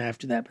Museum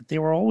after that. But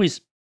there were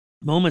always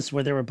moments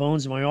where there were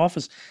bones in my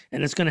office,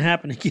 and it's going to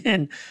happen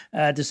again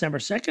December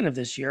 2nd of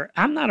this year.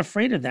 I'm not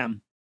afraid of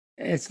them.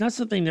 It's not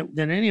something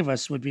that any of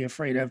us would be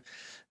afraid of,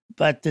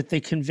 but that they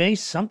convey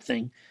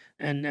something.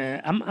 And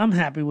I'm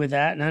happy with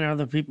that. And I know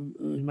other people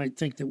might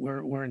think that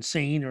we're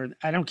insane, or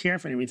I don't care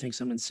if anybody thinks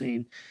I'm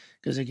insane,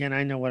 because again,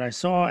 I know what I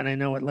saw and I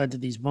know what led to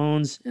these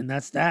bones, and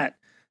that's that.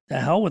 The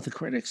hell with the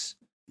critics.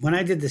 When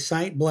I did the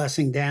site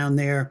blessing down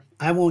there,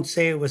 I won't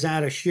say it was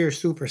out of sheer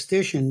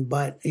superstition,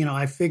 but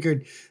I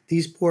figured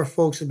these poor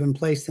folks have been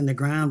placed in the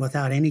ground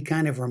without any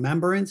kind of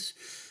remembrance.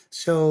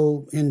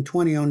 So in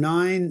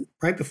 2009,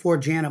 right before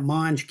Janet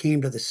Monge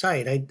came to the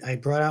site, I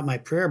brought out my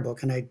prayer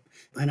book and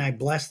I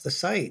blessed the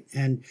site.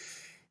 And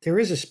there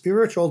is a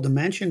spiritual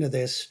dimension to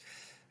this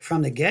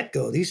from the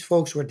get-go. These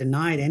folks were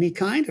denied any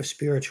kind of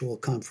spiritual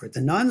comfort.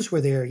 The nuns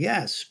were there,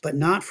 yes, but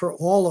not for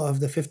all of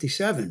the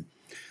 57.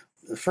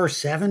 The first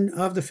 7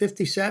 of the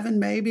 57,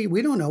 maybe.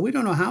 We don't know. We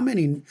don't know how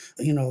many,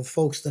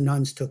 folks the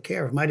nuns took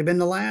care of. Might have been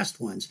the last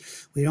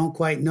ones. We don't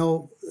quite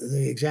know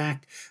the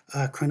exact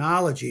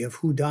chronology of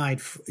who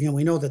died.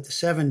 We know that the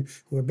 7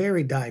 who were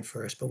buried died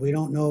first, but we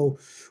don't know,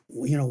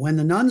 when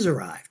the nuns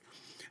arrived.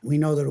 We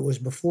know that it was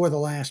before the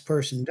last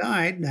person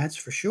died, that's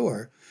for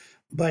sure.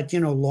 But,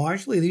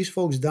 largely these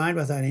folks died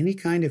without any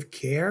kind of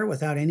care,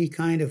 without any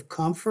kind of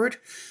comfort.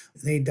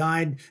 They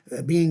died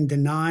being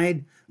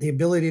denied the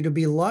ability to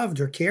be loved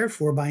or cared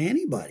for by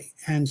anybody.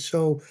 And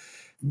so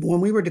when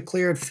we were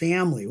declared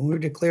family, when we were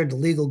declared the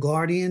legal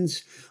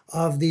guardians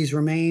of these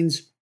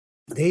remains,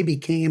 they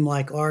became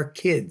like our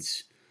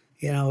kids.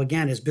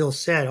 Again, as Bill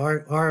said,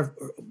 our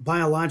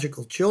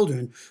biological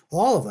children,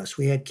 all of us,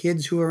 we had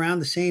kids who were around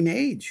the same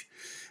age.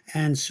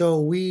 And so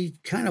we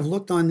kind of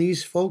looked on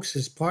these folks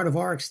as part of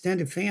our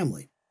extended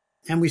family.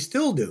 And we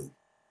still do.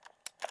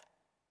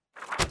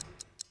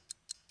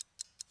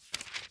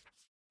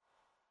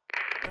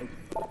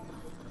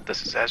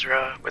 This is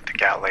Ezra with the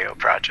Galileo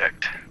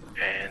Project.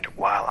 And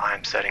while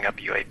I'm setting up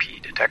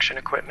UAP detection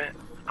equipment,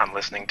 I'm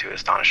listening to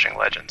Astonishing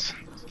Legends.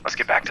 Let's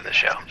get back to the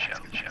show.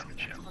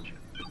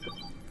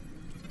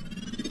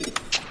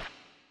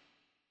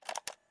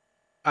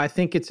 I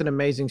think it's an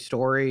amazing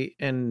story,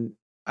 and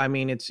I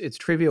mean, it's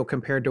trivial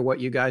compared to what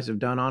you guys have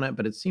done on it,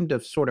 but it seemed to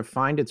sort of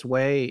find its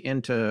way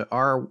into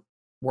our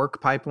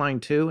work pipeline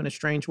too, in a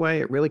strange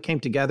way. It really came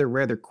together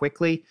rather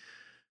quickly.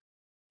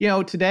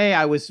 Today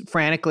I was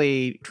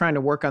frantically trying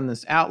to work on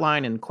this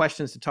outline and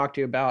questions to talk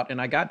to you about, and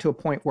I got to a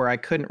point where I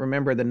couldn't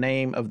remember the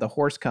name of the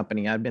horse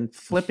company. I've been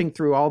flipping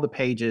through all the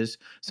pages.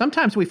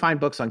 Sometimes we find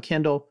books on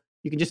Kindle.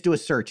 You can just do a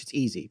search. It's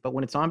easy. But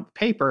when it's on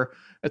paper,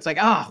 it's like,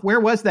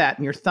 where was that?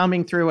 And you're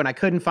thumbing through, and I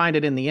couldn't find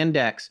it in the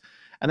index.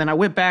 And then I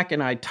went back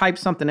and I typed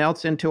something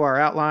else into our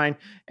outline,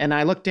 and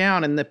I looked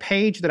down, and the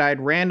page that I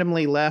had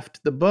randomly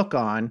left the book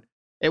on,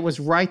 it was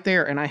right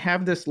there. And I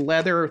have this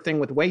leather thing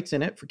with weights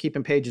in it for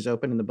keeping pages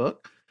open in the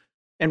book.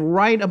 And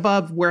right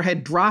above where I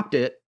had dropped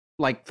it,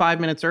 like 5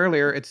 minutes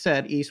earlier, it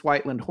said East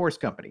Whiteland Horse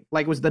Company.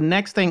 Like, it was the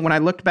next thing. When I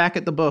looked back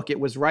at the book, it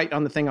was right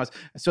on the thing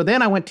So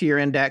then I went to your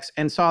index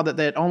and saw that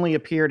it only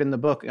appeared in the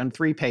book on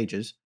 3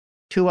 pages.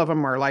 2 of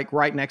them are like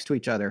right next to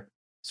each other.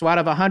 So out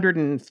of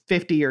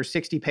 150 or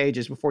 60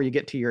 pages before you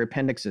get to your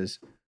appendixes,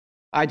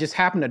 I just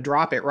happened to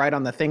drop it right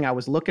on the thing I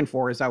was looking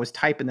for as I was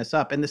typing this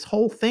up. And this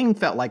whole thing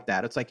felt like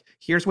that. It's like,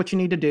 here's what you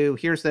need to do.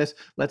 Here's this.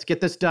 Let's get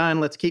this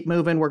done. Let's keep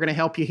moving. We're going to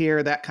help you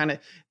here.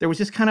 There was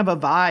just kind of a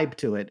vibe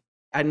to it.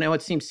 I know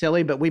it seems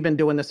silly, but we've been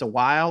doing this a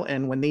while.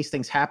 And when these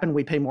things happen,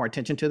 we pay more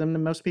attention to them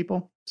than most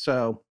people.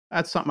 So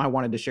that's something I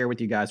wanted to share with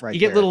you guys right there. You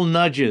get little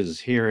nudges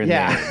here and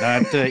there.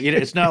 Not,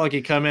 it's not like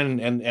you come in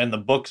and the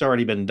book's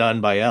already been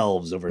done by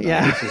elves overnight.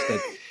 Yeah. It's just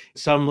that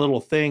some little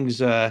things,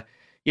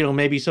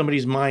 maybe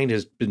somebody's mind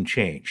has been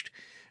changed.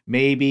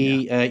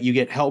 Maybe you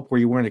get help where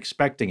you weren't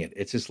expecting it.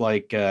 It's just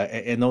like,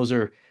 and those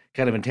are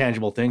kind of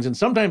intangible things. And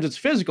sometimes it's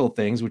physical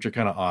things, which are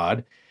kind of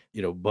odd.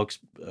 Books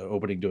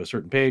opening to a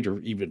certain page or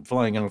even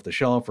flying off the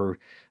shelf or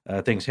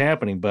things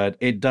happening. But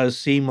it does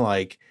seem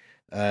like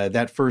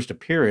that first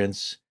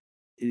appearance,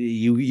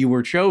 you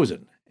were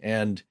chosen.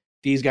 And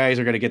these guys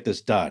are going to get this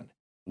done.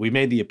 We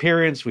made the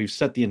appearance. We've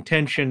set the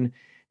intention.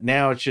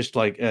 Now it's just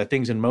like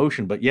things in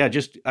motion. But yeah,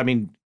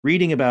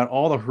 reading about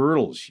all the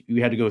hurdles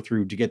you had to go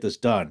through to get this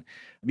done.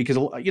 Because,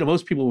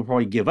 most people will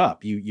probably give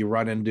up. You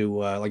run into,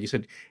 like you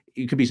said,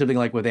 it could be something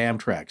like with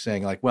Amtrak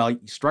saying like, well,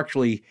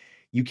 structurally,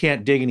 you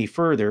can't dig any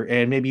further,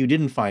 and maybe you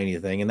didn't find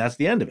anything, and that's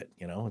the end of it.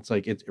 It's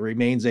like it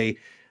remains an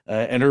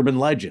urban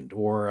legend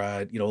or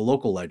a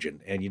local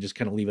legend, and you just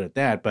kind of leave it at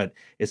that. But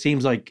it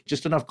seems like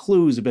just enough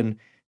clues have been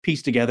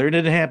pieced together. It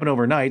didn't happen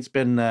overnight. It's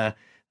been a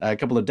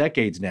couple of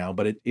decades now,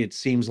 but it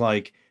seems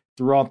like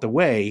throughout the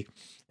way,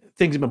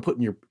 things have been put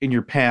in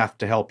your path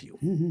to help you.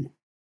 Mm-hmm.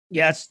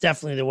 Yeah, it's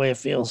definitely the way it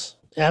feels.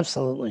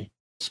 Absolutely.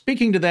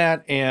 Speaking to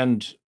that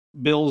and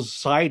Bill's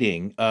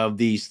sighting of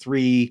these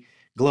three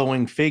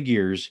glowing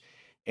figures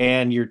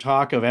and your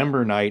talk of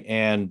Ember Knight,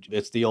 and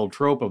it's the old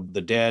trope of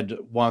the dead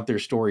want their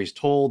stories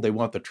told. They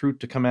want the truth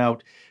to come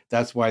out.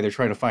 That's why they're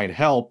trying to find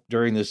help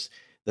during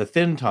the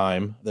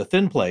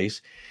thin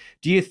place.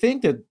 Do you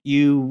think that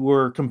you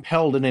were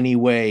compelled in any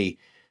way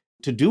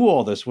to do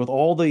all this with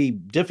all the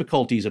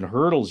difficulties and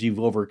hurdles you've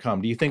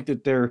overcome? Do you think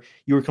that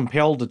you were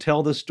compelled to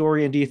tell this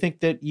story? And do you think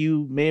that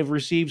you may have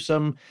received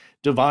some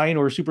divine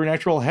or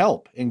supernatural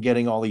help in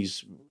getting all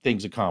these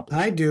things accomplished?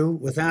 I do,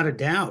 without a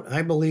doubt.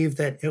 I believe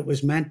that it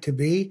was meant to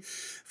be,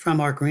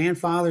 from our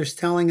grandfather's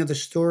telling of the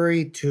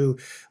story to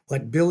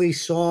what Billy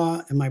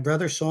saw and my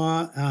brother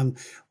saw,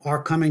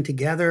 our coming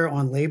together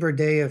on Labor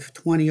Day of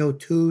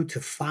 2002 to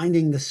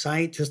finding the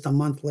site just a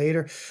month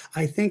later.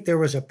 I think there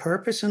was a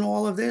purpose in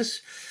all of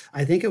this.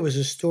 I think it was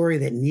a story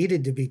that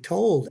needed to be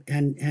told,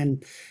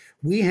 and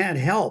we had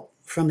help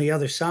from the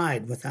other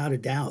side, without a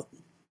doubt.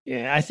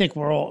 Yeah, I think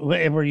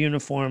we're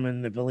uniform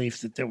in the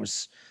belief that there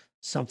was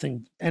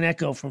something, an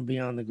echo from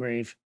beyond the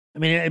grave. I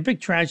mean,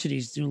 big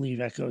tragedies do leave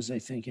echoes, I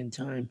think, in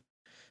time.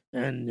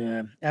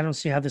 And I don't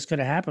see how this could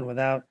have happened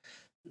without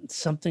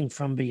something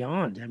from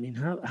beyond. I mean,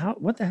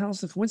 what the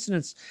hell's the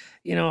coincidence?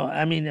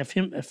 I mean, if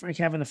Frank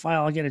having the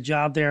file, I'll get a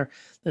job there.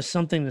 There's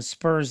something that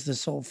spurs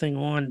this whole thing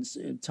on.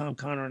 Tom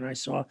Connor and I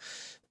saw.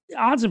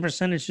 Odds and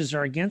percentages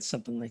are against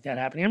something like that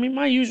happening. I mean,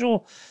 my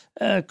usual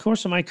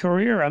course of my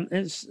career,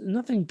 it's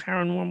nothing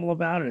paranormal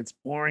about it. It's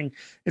boring.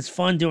 It's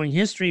fun doing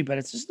history, but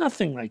it's just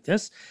nothing like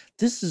this.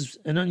 This is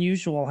an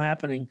unusual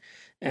happening,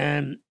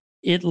 and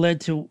it led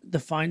to the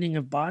finding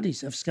of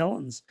bodies, of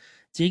skeletons.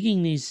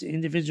 Digging these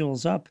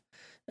individuals up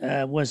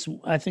was,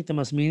 I think, the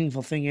most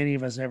meaningful thing any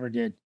of us ever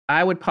did.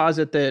 I would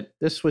posit that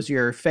this was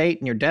your fate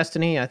and your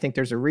destiny. I think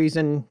there's a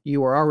reason you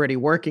were already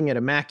working at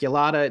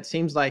Immaculata. It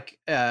seems like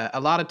a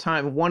lot of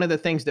time, one of the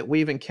things that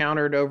we've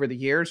encountered over the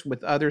years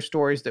with other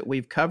stories that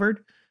we've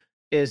covered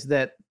is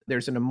that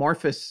there's an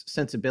amorphous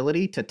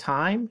sensibility to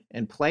time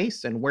and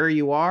place and where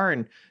you are.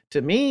 And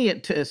to me,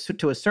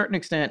 to a certain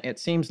extent, it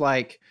seems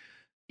like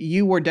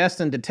you were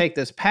destined to take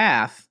this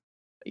path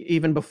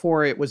even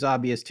before it was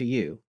obvious to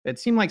you. It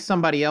seemed like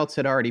somebody else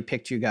had already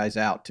picked you guys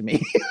out to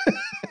me.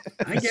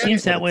 It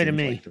seems that way to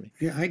me.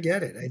 Yeah, I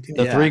get it. I do.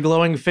 The three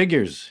glowing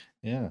figures.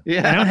 Yeah.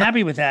 And I'm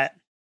happy with that.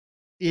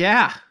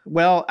 Yeah.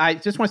 Well, I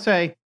just want to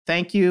say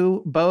thank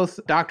you both,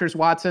 Doctors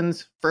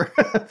Watsons,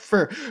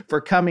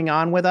 for coming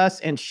on with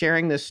us and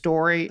sharing this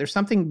story. There's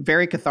something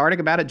very cathartic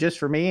about it just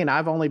for me, and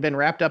I've only been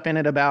wrapped up in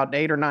it about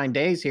 8 or 9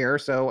 days here.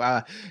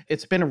 So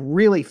it's been a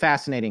really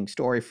fascinating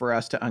story for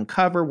us to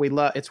uncover.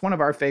 It's one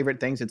of our favorite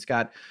things. It's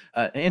got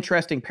an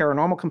interesting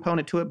paranormal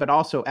component to it, but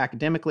also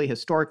academically,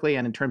 historically,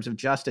 and in terms of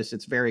justice,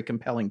 it's very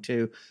compelling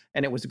too.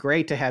 And it was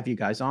great to have you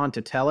guys on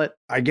to tell it.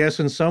 I guess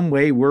in some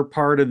way we're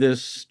part of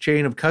this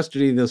chain of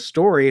custody of this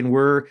story, and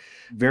we're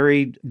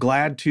very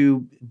glad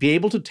to be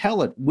able to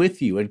tell it with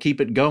you and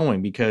keep it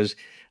going, because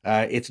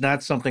it's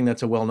not something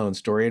that's a well-known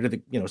story. I don't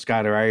think,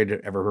 Scott or I had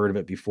ever heard of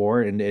it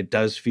before, and it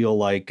does feel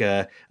like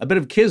a bit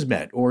of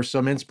kismet or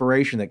some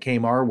inspiration that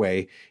came our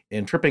way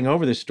in tripping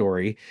over this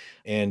story,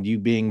 and you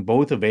being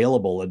both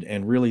available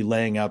and really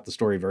laying out the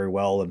story very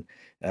well,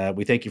 and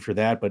we thank you for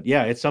that. But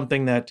yeah, it's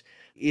something that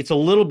it's a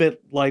little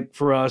bit like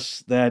for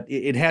us that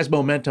it has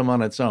momentum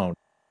on its own.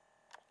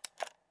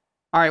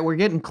 All right, we're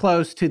getting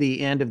close to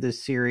the end of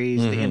this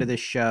series, the end of this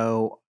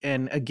show.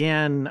 And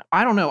again,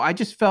 I don't know. I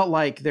just felt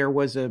like there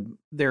was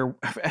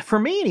for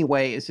me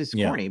anyway, it's just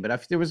corny,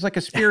 but there was like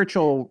a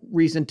spiritual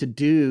reason to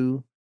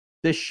do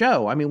this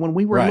show. I mean, when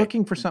we were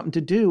looking for something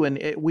to do,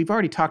 and we've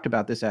already talked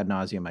about this ad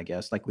nauseum, I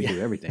guess, like we do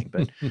everything.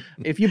 But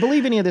if you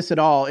believe any of this at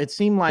all, it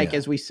seemed like,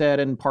 as we said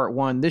in part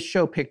 1, this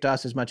show picked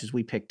us as much as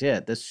we picked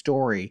it, this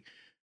story.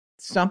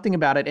 Something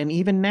about it. And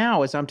even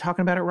now, as I'm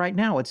talking about it right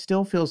now, it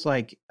still feels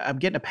like I'm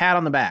getting a pat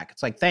on the back.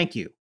 It's like, thank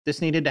you.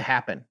 This needed to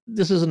happen.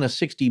 This isn't a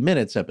 60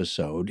 Minutes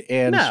episode,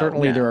 and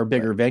certainly there are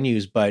bigger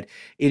venues, but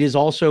it is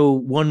also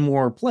one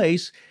more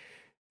place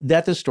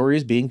that the story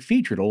is being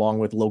featured, along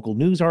with local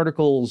news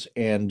articles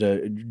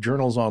and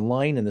journals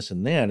online and this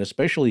and that,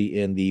 especially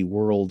in the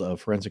world of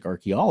forensic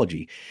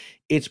archaeology.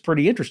 It's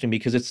pretty interesting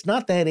because it's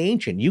not that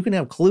ancient. You can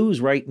have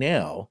clues right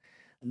now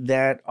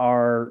that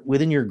are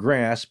within your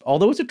grasp,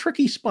 although it's a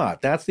tricky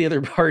spot. That's the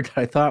other part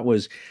I thought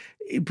was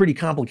pretty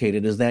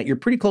complicated, is that you're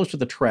pretty close to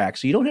the track,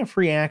 so you don't have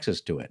free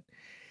access to it.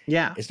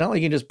 Yeah. It's not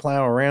like you can just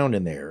plow around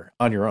in there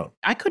on your own.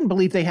 I couldn't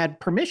believe they had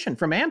permission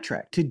from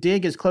Amtrak to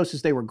dig as close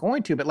as they were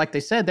going to. But like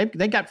they said,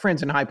 they got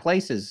friends in high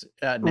places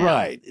now.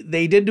 Right.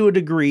 They did to a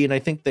degree, and I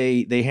think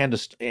they had to,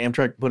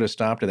 Amtrak put a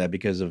stop to that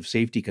because of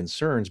safety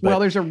concerns. But, well,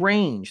 there's a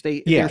range.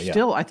 I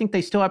think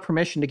they still have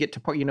permission to get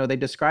to, they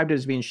described it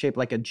as being shaped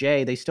like a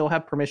J. They still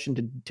have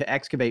permission to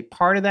excavate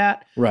part of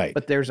that. Right.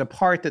 But there's a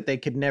part that they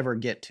could never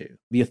get to.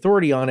 The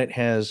authority on it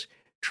has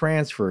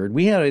transferred.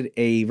 We had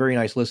a very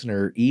nice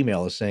listener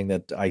email us saying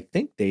that I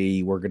think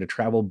they were going to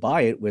travel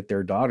by it with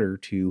their daughter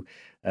to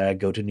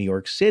go to New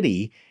York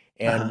City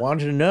and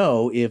wanted to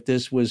know if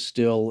this was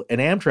still an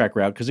Amtrak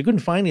route because they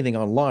couldn't find anything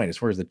online as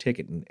far as the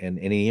ticket and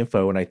any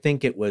info. And I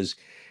think it was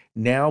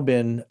now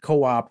been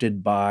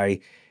co-opted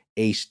by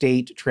a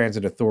state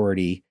transit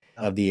authority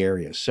of the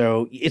area.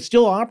 So it's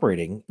still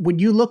operating. When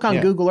you look on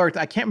Google Earth,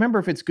 I can't remember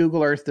if it's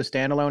Google Earth, the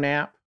standalone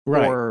app,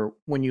 right, or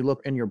when you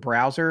look in your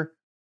browser,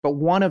 but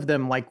one of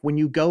them, like when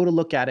you go to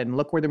look at it and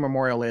look where the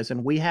memorial is,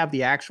 and we have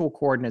the actual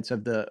coordinates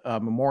of the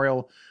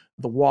memorial,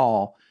 the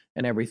wall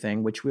and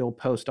everything, which we'll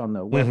post on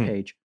the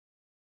webpage.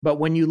 But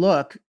when you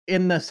look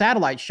in the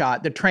satellite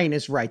shot, the train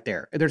is right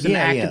there. There's an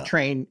active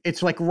train.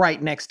 It's like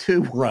right next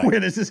to where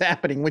this is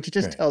happening, which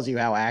just tells you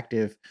how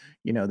active,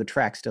 the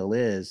track still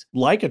is.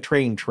 Like a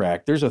train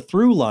track, there's a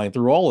through line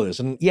through all of this.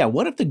 And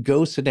what if the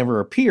ghosts had never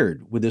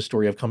appeared? Would this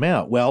story have come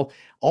out? Well,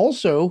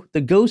 also,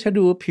 the ghost had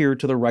to appear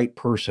to the right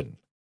person.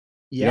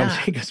 Yeah.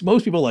 Because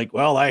most people are like,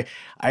 well,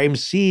 I'm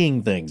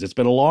seeing things. It's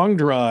been a long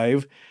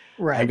drive.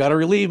 Right. I've got to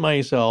relieve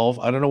myself.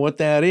 I don't know what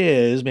that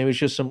is. Maybe it's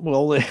just some,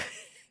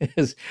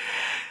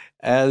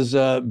 as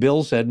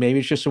Bill said, maybe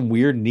it's just some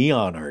weird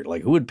neon art.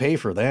 Like, who would pay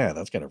for that?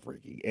 That's kind of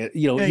freaky.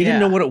 He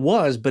didn't know what it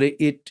was, but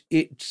it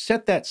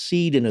set that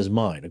seed in his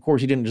mind. Of course,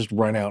 he didn't just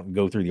run out and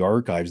go through the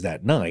archives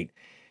that night.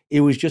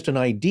 It was just an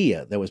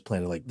idea that was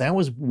planted. Like, that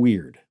was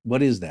weird.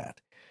 What is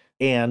that?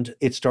 And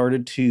it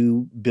started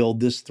to build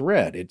this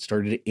thread. It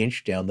started to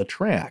inch down the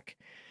track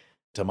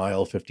to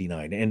mile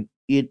 59. And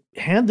it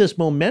had this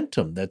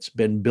momentum that's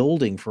been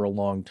building for a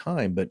long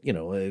time. But,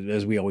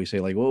 as we always say,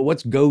 like, well,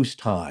 what's ghost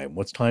time?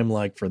 What's time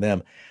like for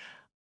them?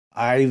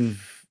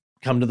 I've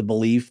come to the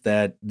belief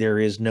that there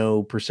is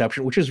no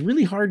perception, which is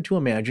really hard to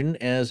imagine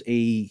as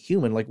a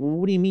human. Like, well,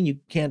 what do you mean you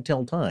can't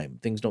tell time?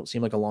 Things don't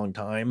seem like a long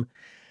time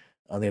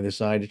on the other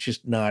side. It's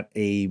just not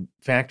a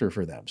factor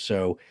for them.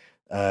 So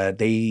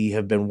they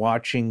have been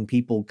watching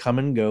people come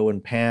and go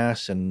and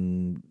pass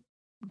and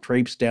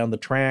traipse down the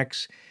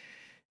tracks.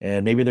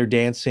 And maybe they're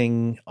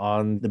dancing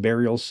on the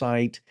burial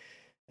site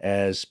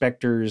as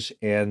specters,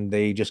 and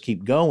they just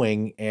keep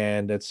going.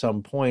 And at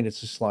some point, it's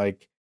just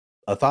like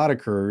a thought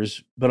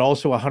occurs, but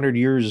also 100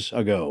 years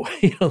ago.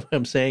 What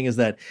I'm saying is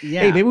that,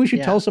 hey, maybe we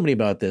should tell somebody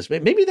about this.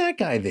 Maybe that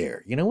guy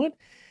there, you know what?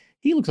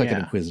 He looks like an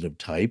inquisitive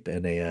type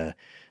and a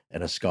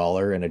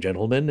scholar and a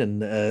gentleman.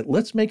 And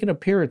let's make an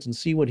appearance and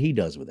see what he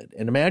does with it.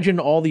 And imagine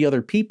all the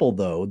other people,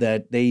 though,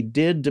 that they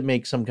did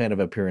make some kind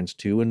of appearance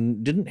to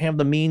and didn't have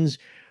the means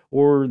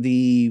or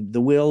the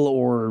will,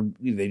 or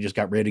they just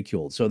got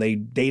ridiculed. So they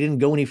didn't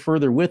go any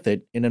further with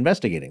it in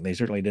investigating. They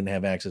certainly didn't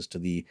have access to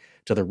the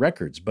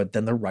records, but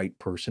then the right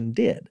person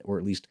did, or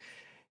at least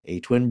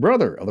a twin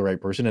brother of the right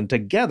person. And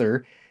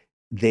together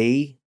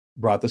they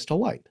brought this to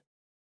light.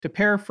 To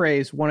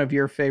paraphrase one of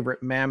your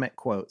favorite Mamet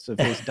quotes of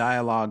his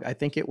dialogue, I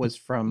think it was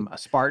from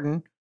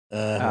Spartan,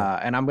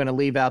 and I'm going to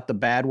leave out the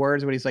bad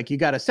words, but he's like, you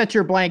got to set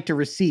your blank to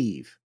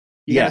receive.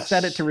 You got to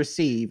set it to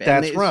receive.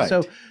 That's right.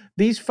 So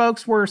these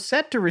folks were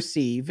set to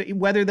receive,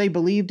 whether they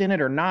believed in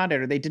it or not,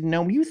 or they didn't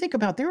know. When you think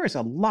about, there is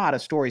a lot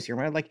of stories here,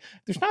 right? Like,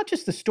 there's not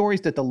just the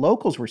stories that the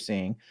locals were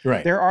seeing.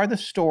 Right. There are the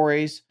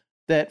stories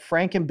that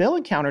Frank and Bill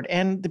encountered,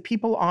 and the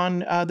people on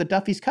the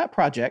Duffy's Cut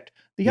project,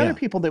 the other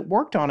people that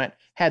worked on it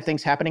had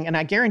things happening. And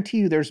I guarantee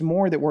you there's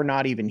more that we're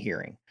not even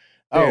hearing.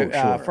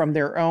 Sure. From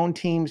their own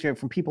teams,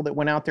 from people that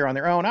went out there on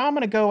their own. I'm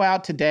going to go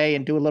out today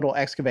and do a little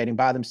excavating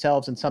by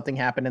themselves, and something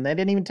happened and they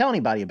didn't even tell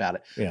anybody about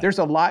it. Yeah. There's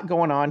a lot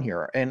going on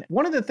here. And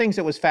one of the things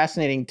that was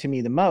fascinating to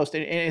me the most,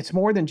 and it's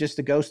more than just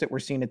the ghosts that we're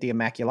seeing at the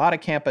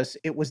Immaculata campus,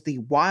 it was the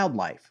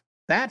wildlife.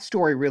 That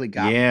story really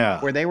got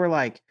me, where they were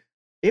like,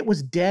 it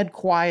was dead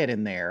quiet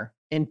in there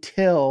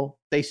until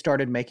they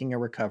started making a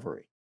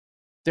recovery.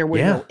 There were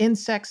no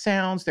insect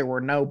sounds. There were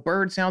no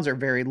bird sounds, or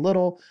very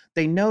little.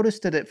 They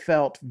noticed that it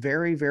felt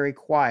very, very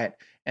quiet.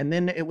 And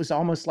then it was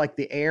almost like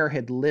the air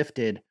had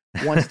lifted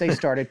once they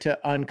started to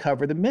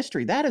uncover the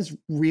mystery. That is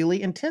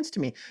really intense to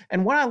me.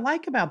 And what I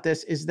like about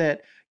this is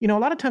that, a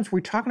lot of times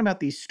we're talking about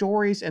these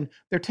stories and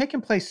they're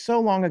taking place so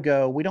long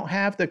ago. We don't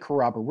have the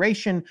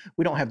corroboration.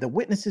 We don't have the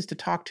witnesses to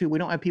talk to. We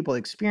don't have people that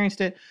experienced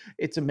it.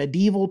 It's a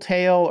medieval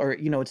tale, or,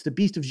 it's the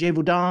Beast of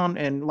Gévaudan.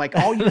 And like,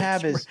 all you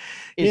have is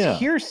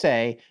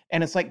hearsay.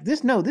 And it's like,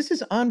 this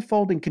is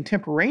unfolding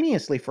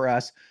contemporaneously for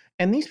us.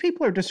 And these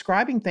people are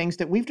describing things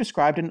that we've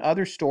described in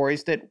other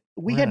stories that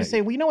we had to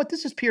say, well, you know what,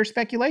 this is pure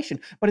speculation.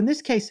 But in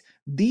this case,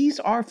 these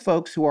are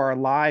folks who are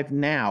alive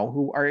now,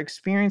 who are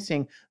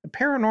experiencing the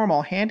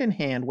paranormal hand in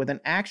hand with an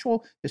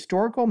actual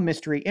historical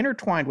mystery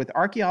intertwined with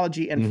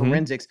archaeology and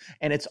forensics,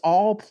 and it's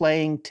all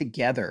playing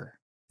together.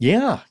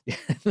 Yeah,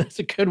 that's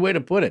a good way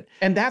to put it.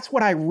 And that's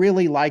what I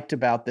really liked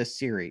about this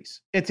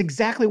series. It's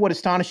exactly what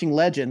Astonishing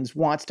Legends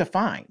wants to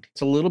find.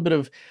 It's a little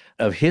bit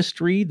of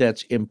history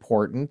that's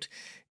important.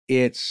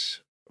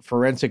 It's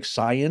forensic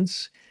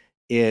science.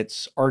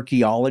 It's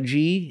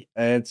archaeology.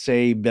 It's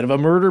a bit of a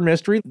murder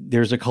mystery.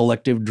 There's a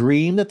collective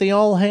dream that they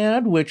all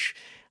had, which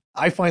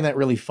I find that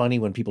really funny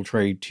when people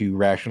try to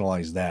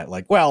rationalize that.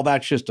 Like, well,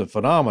 that's just a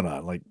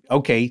phenomenon. Like,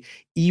 okay,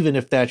 even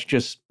if that's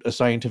just a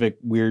scientific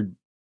weird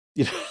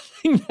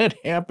thing that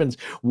happens,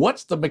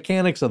 what's the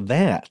mechanics of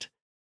that?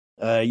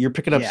 You're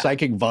picking up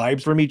psychic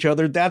vibes from each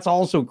other. That's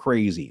also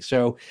crazy.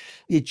 So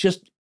it's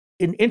just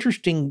an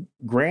interesting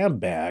grab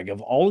bag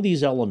of all of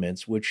these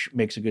elements, which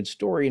makes a good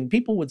story. And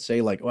people would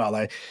say like, well,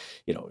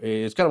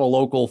 it's kind of a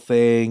local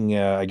thing.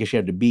 I guess you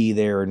had to be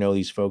there or know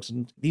these folks.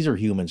 And these are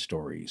human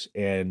stories.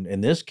 And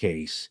in this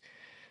case,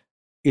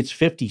 it's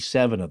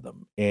 57 of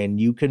them.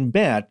 And you can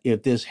bet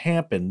if this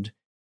happened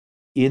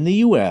in the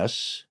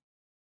US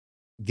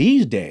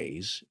these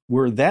days,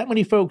 where that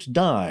many folks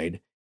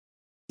died,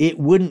 it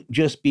wouldn't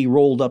just be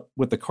rolled up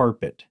with the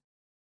carpet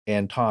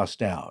and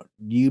tossed out.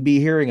 You'd be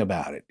hearing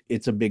about it.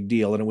 It's a big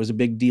deal. And it was a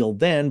big deal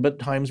then, but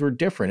times were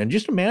different. And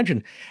just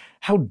imagine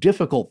how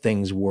difficult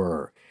things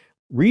were.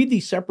 Read the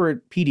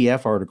separate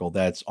PDF article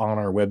that's on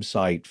our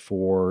website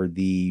for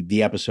the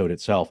episode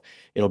itself.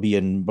 It'll be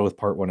in both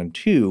part 1 and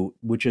 2,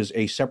 which is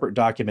a separate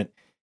document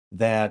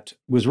that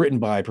was written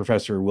by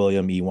Professor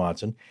William E.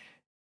 Watson,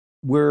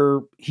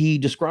 where he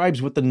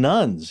describes what the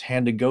nuns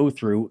had to go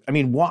through. I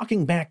mean,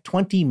 walking back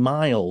 20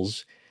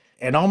 miles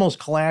and almost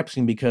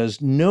collapsing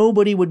because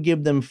nobody would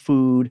give them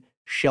food,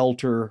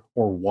 shelter,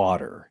 or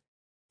water.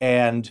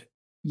 And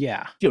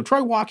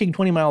try walking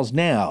 20 miles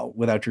now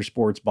without your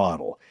sports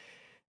bottle.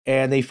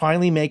 And they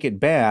finally make it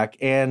back.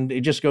 And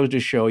it just goes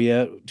to show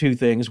you two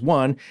things.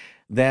 One,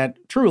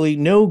 that truly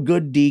no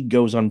good deed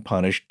goes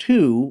unpunished.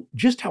 Two,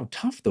 just how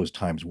tough those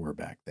times were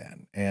back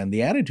then and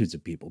the attitudes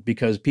of people,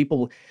 because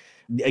people,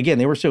 again,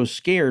 they were so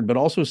scared, but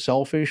also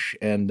selfish.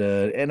 And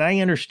I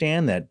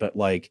understand that, but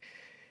like,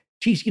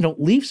 geez,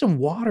 leave some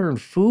water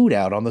and food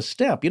out on the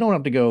step. You don't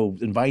have to go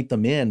invite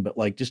them in, but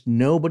like just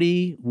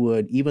nobody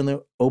would even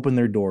open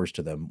their doors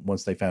to them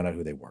once they found out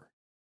who they were.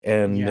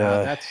 And,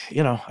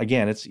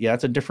 again, it's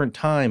a different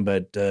time,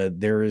 but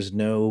there is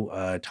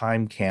no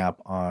time cap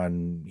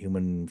on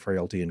human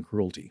frailty and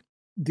cruelty.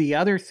 The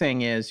other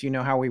thing is,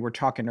 how we were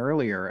talking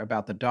earlier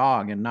about the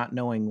dog and not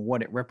knowing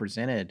what it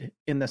represented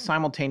in the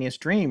simultaneous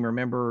dream.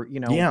 Remember,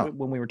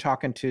 when we were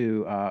talking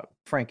to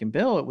Frank and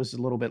Bill, it was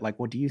a little bit like,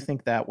 well, do you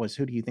think that was,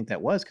 who do you think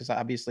that was? Because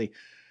obviously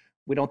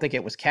we don't think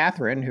it was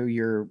Catherine who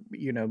you're,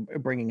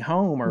 bringing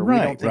home, or we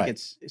don't think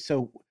it's,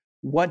 so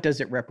what does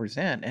it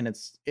represent? And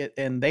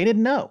and they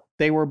didn't know.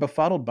 They were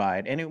befuddled by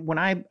it. And when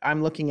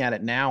I'm looking at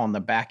it now on the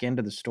back end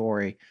of the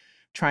story,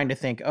 trying to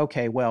think,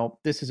 okay, well,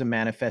 this is a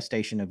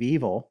manifestation of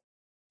evil.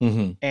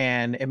 Mm-hmm.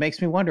 And it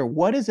makes me wonder,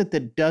 what is it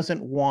that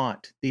doesn't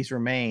want these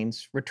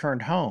remains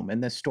returned home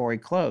and this story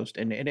closed?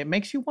 And it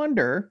makes you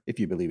wonder, if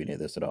you believe any of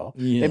this at all,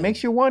 it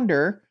makes you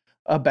wonder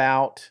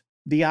about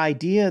the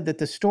idea that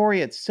the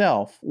story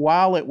itself,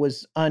 while it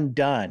was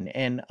undone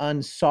and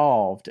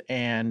unsolved,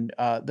 and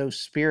those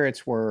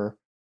spirits were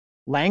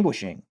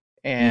languishing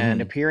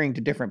and appearing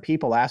to different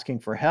people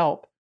asking for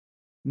help,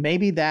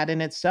 maybe that in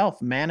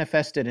itself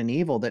manifested an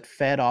evil that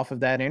fed off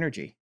of that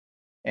energy.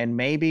 And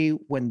maybe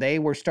when they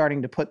were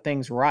starting to put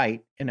things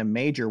right in a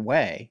major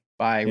way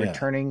by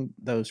returning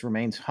those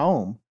remains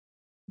home,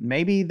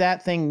 maybe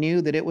that thing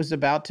knew that it was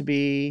about to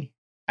be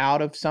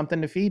out of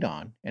something to feed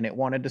on, and it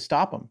wanted to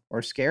stop them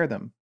or scare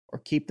them or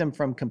keep them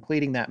from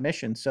completing that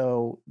mission,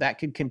 so that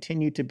could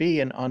continue to be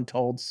an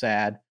untold,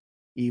 sad,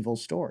 evil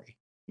story,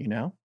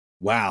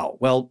 Wow.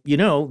 Well,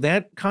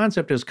 that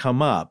concept has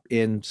come up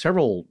in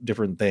several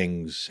different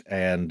things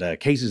and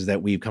cases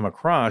that we've come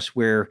across,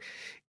 where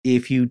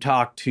if you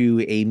talk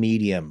to a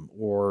medium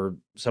or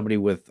somebody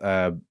with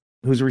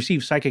who's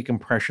received psychic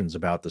impressions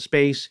about the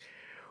space,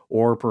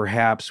 or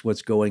perhaps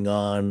what's going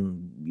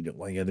on,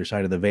 on the other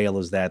side of the veil,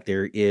 is that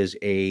there is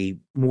a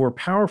more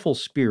powerful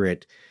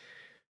spirit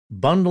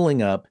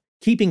bundling up,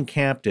 keeping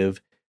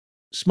captive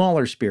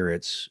smaller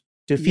spirits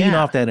to feed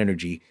off that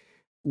energy,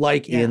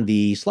 like in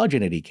the sludge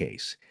entity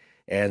case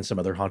and some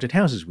other haunted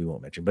houses we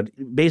won't mention. But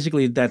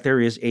basically that there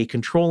is a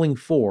controlling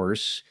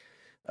force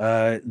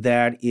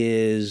that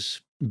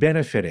is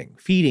benefiting,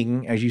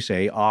 feeding, as you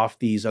say, off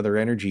these other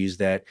energies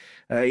that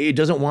it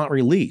doesn't want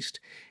released.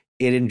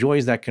 It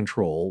enjoys that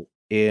control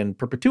in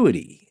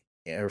perpetuity,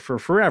 for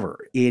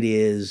forever. It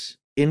is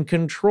in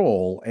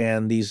control.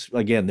 And these,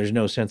 again, there's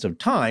no sense of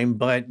time,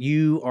 but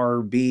you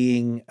are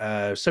being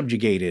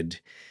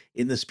subjugated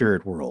in the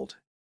spirit world.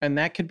 And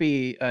that could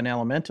be an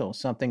elemental,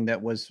 something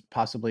that was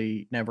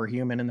possibly never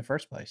human in the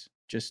first place,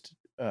 just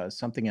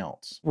something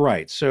else.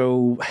 Right.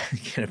 So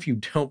if you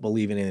don't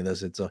believe in any of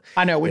this,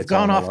 I know we've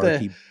gone off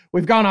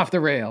the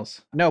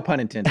rails. No pun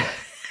intended.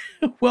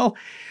 Well,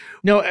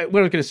 no, what I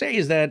was going to say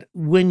is that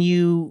when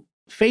you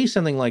face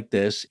something like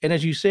this, and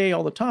as you say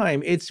all the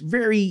time, it's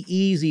very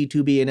easy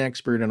to be an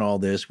expert in all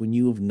this when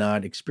you have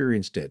not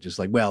experienced it. Just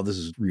like, well, this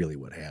is really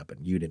what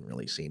happened. You didn't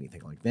really see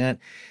anything like that.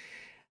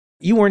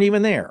 You weren't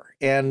even there.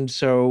 And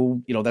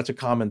so, that's a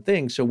common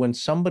thing. So when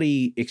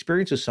somebody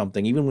experiences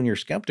something, even when you're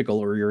skeptical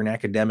or you're an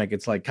academic,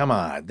 it's like, come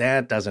on,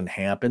 that doesn't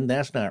happen.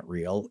 That's not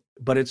real.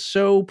 But it's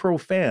so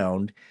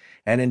profound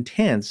and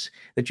intense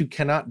that you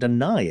cannot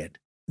deny it.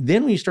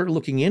 Then when you start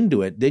looking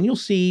into it, then you'll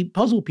see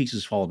puzzle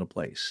pieces fall into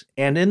place.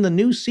 And in the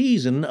new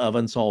season of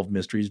Unsolved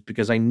Mysteries,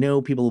 because I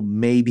know people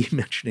may be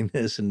mentioning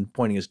this and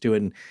pointing us to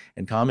it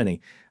and commenting,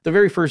 the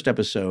very first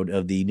episode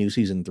of the new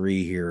season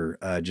 3 here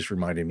just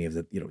reminded me of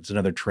that, it's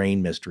another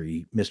train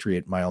mystery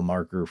at mile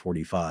marker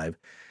 45.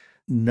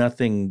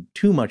 Nothing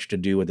too much to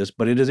do with this,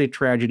 but it is a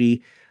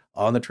tragedy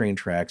on the train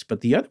tracks.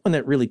 But the other one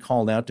that really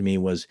called out to me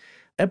was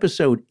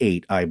episode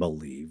 8, I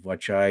believe,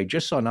 which I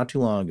just saw not too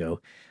long ago,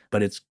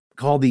 but it's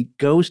called The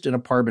Ghost in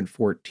Apartment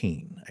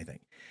 14, I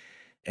think.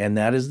 And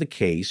that is the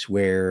case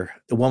where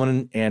the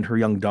woman and her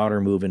young daughter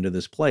move into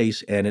this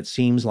place, and it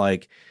seems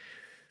like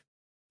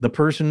the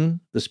person,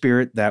 the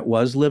spirit that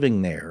was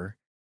living there,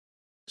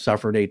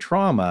 suffered a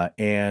trauma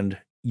and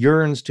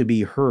yearns to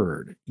be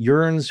heard,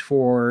 yearns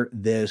for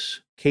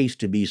this case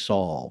to be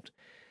solved,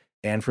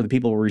 and for the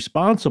people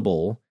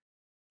responsible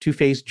to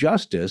face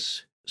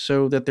justice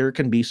so that there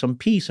can be some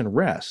peace and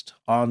rest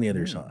on the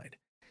other side.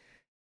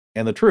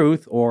 And the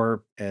truth,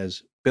 or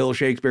as Bill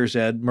Shakespeare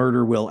said,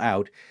 murder will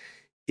out,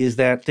 is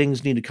that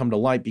things need to come to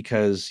light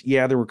because,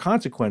 yeah, there were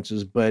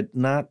consequences, but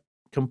not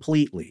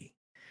completely.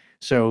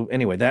 So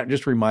anyway, that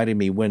just reminded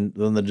me when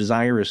the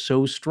desire is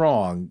so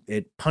strong,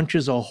 it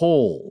punches a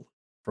hole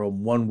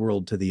from one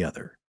world to the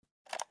other.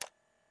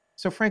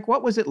 So Frank,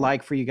 what was it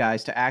like for you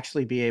guys to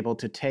actually be able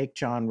to take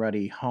John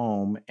Ruddy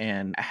home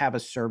and have a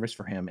service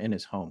for him in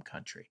his home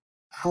country?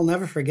 I'll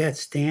never forget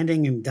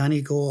standing in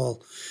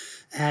Donegal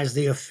as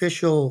the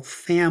official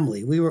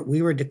family. We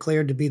were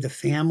declared to be the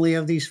family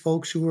of these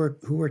folks who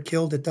were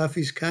killed at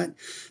Duffy's Cut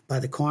by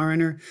the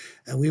coroner.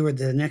 We were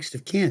the next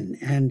of kin,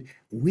 and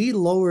we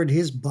lowered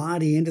his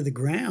body into the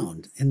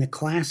ground in the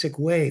classic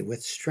way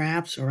with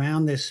straps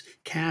around this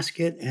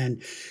casket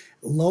and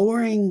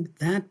lowering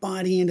that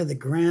body into the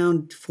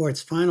ground for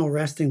its final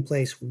resting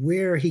place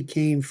where he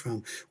came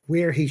from,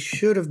 where he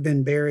should have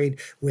been buried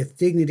with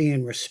dignity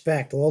and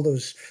respect all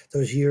those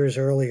years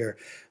earlier.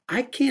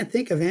 I can't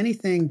think of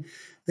anything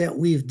that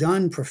we've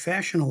done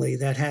professionally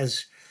that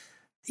has,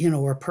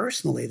 or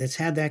personally, that's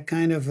had that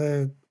kind of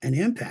an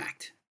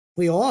impact.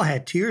 We all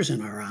had tears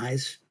in our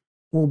eyes.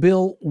 Well,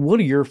 Bill, what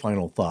are your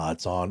final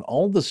thoughts on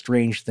all the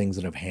strange things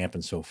that have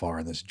happened so far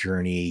in this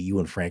journey you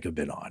and Frank have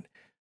been on?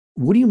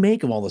 What do you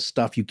make of all the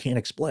stuff you can't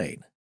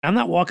explain? I'm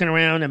not walking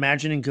around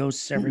imagining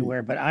ghosts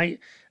everywhere, but I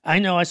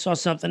know I saw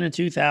something in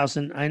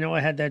 2000. I know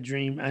I had that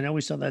dream. I know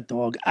we saw that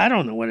dog. I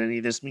don't know what any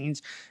of this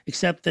means,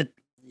 except that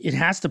it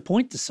has to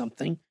point to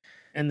something,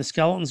 and the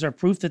skeletons are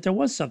proof that there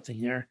was something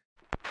here.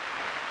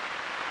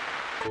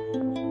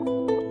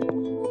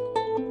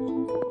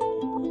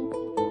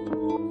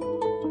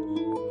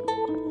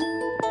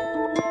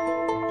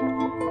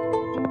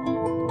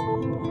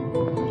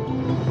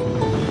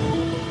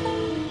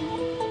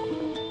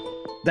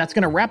 That's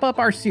going to wrap up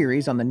our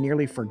series on the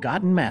nearly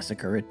forgotten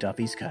massacre at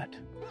Duffy's Cut.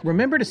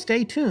 Remember to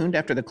stay tuned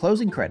after the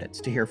closing credits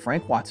to hear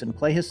Frank Watson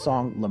play his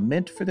song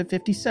Lament for the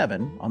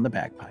 57 on the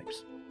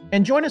bagpipes.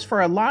 And join us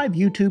for a live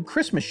YouTube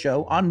Christmas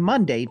show on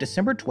Monday,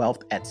 December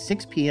 12th at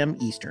 6 p.m.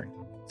 Eastern,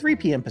 3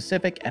 p.m.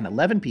 Pacific, and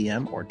 11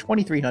 p.m. or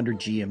 2300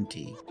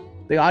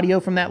 GMT. The audio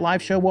from that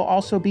live show will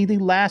also be the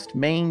last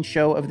main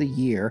show of the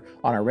year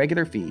on our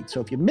regular feed,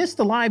 so if you missed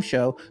the live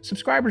show,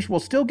 subscribers will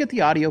still get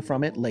the audio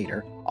from it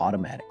later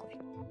automatically.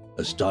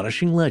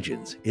 Astonishing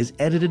Legends is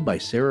edited by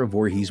Sarah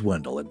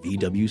Voorhees-Wendell at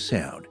VW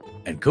Sound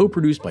and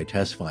co-produced by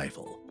Tess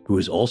Feifel, who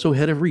is also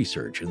head of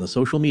research and the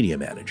social media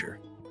manager.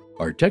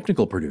 Our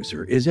technical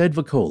producer is Ed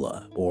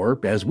Vicola, or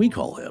as we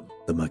call him,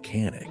 the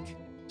Mechanic.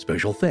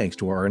 Special thanks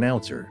to our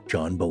announcer,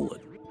 John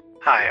Boland.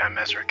 Hi, I'm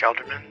Ezra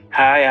Gelderman.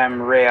 Hi,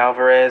 I'm Ray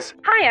Alvarez.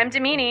 Hi, I'm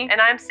Damini.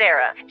 And I'm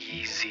Sarah.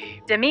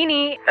 Easy.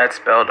 Damini. That's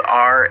spelled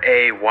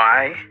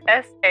R-A-Y.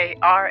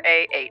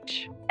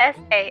 S-A-R-A-H.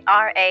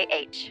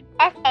 S-A-R-A-H.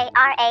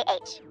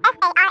 S-A-R-A-H.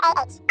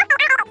 S-A-R-A-H.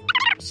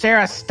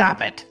 Sarah,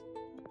 stop it!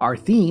 Our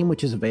theme,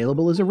 which is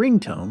available as a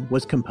ringtone,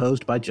 was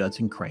composed by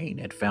Judson Crane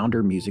at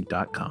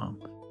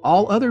foundermusic.com.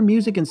 All other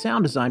music and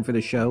sound design for the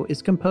show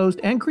is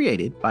composed and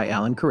created by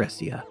Alan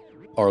Caressia.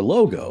 Our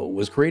logo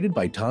was created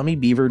by Tommy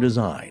Beaver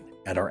Design,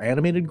 and our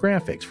animated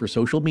graphics for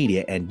social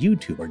media and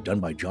YouTube are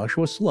done by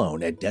Joshua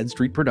Sloan at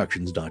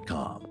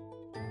deadstreetproductions.com.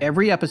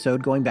 Every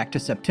episode going back to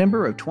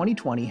September of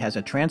 2020 has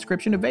a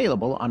transcription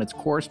available on its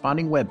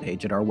corresponding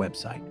webpage at our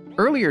website.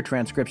 Earlier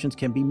transcriptions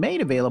can be made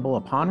available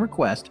upon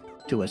request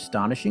to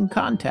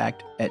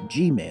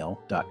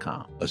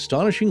astonishingcontact@gmail.com.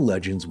 Astonishing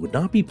Legends would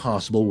not be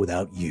possible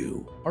without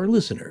you, our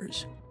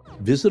listeners.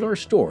 Visit our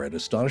store at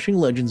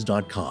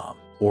astonishinglegends.com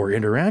or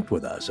interact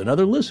with us and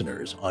other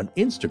listeners on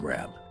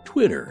Instagram,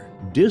 Twitter,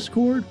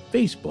 Discord,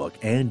 Facebook,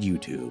 and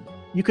YouTube.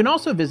 You can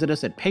also visit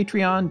us at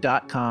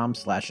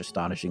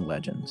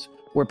patreon.com/astonishinglegends,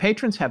 where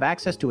patrons have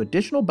access to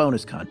additional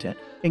bonus content,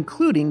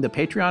 including the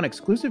Patreon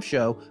exclusive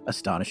show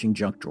Astonishing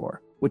Junk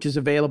Drawer, which is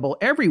available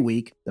every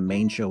week. The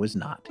main show is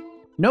not.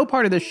 No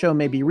part of this show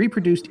may be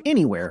reproduced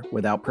anywhere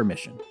without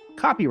permission.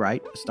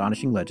 Copyright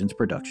Astonishing Legends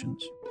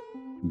Productions.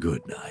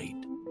 Good night.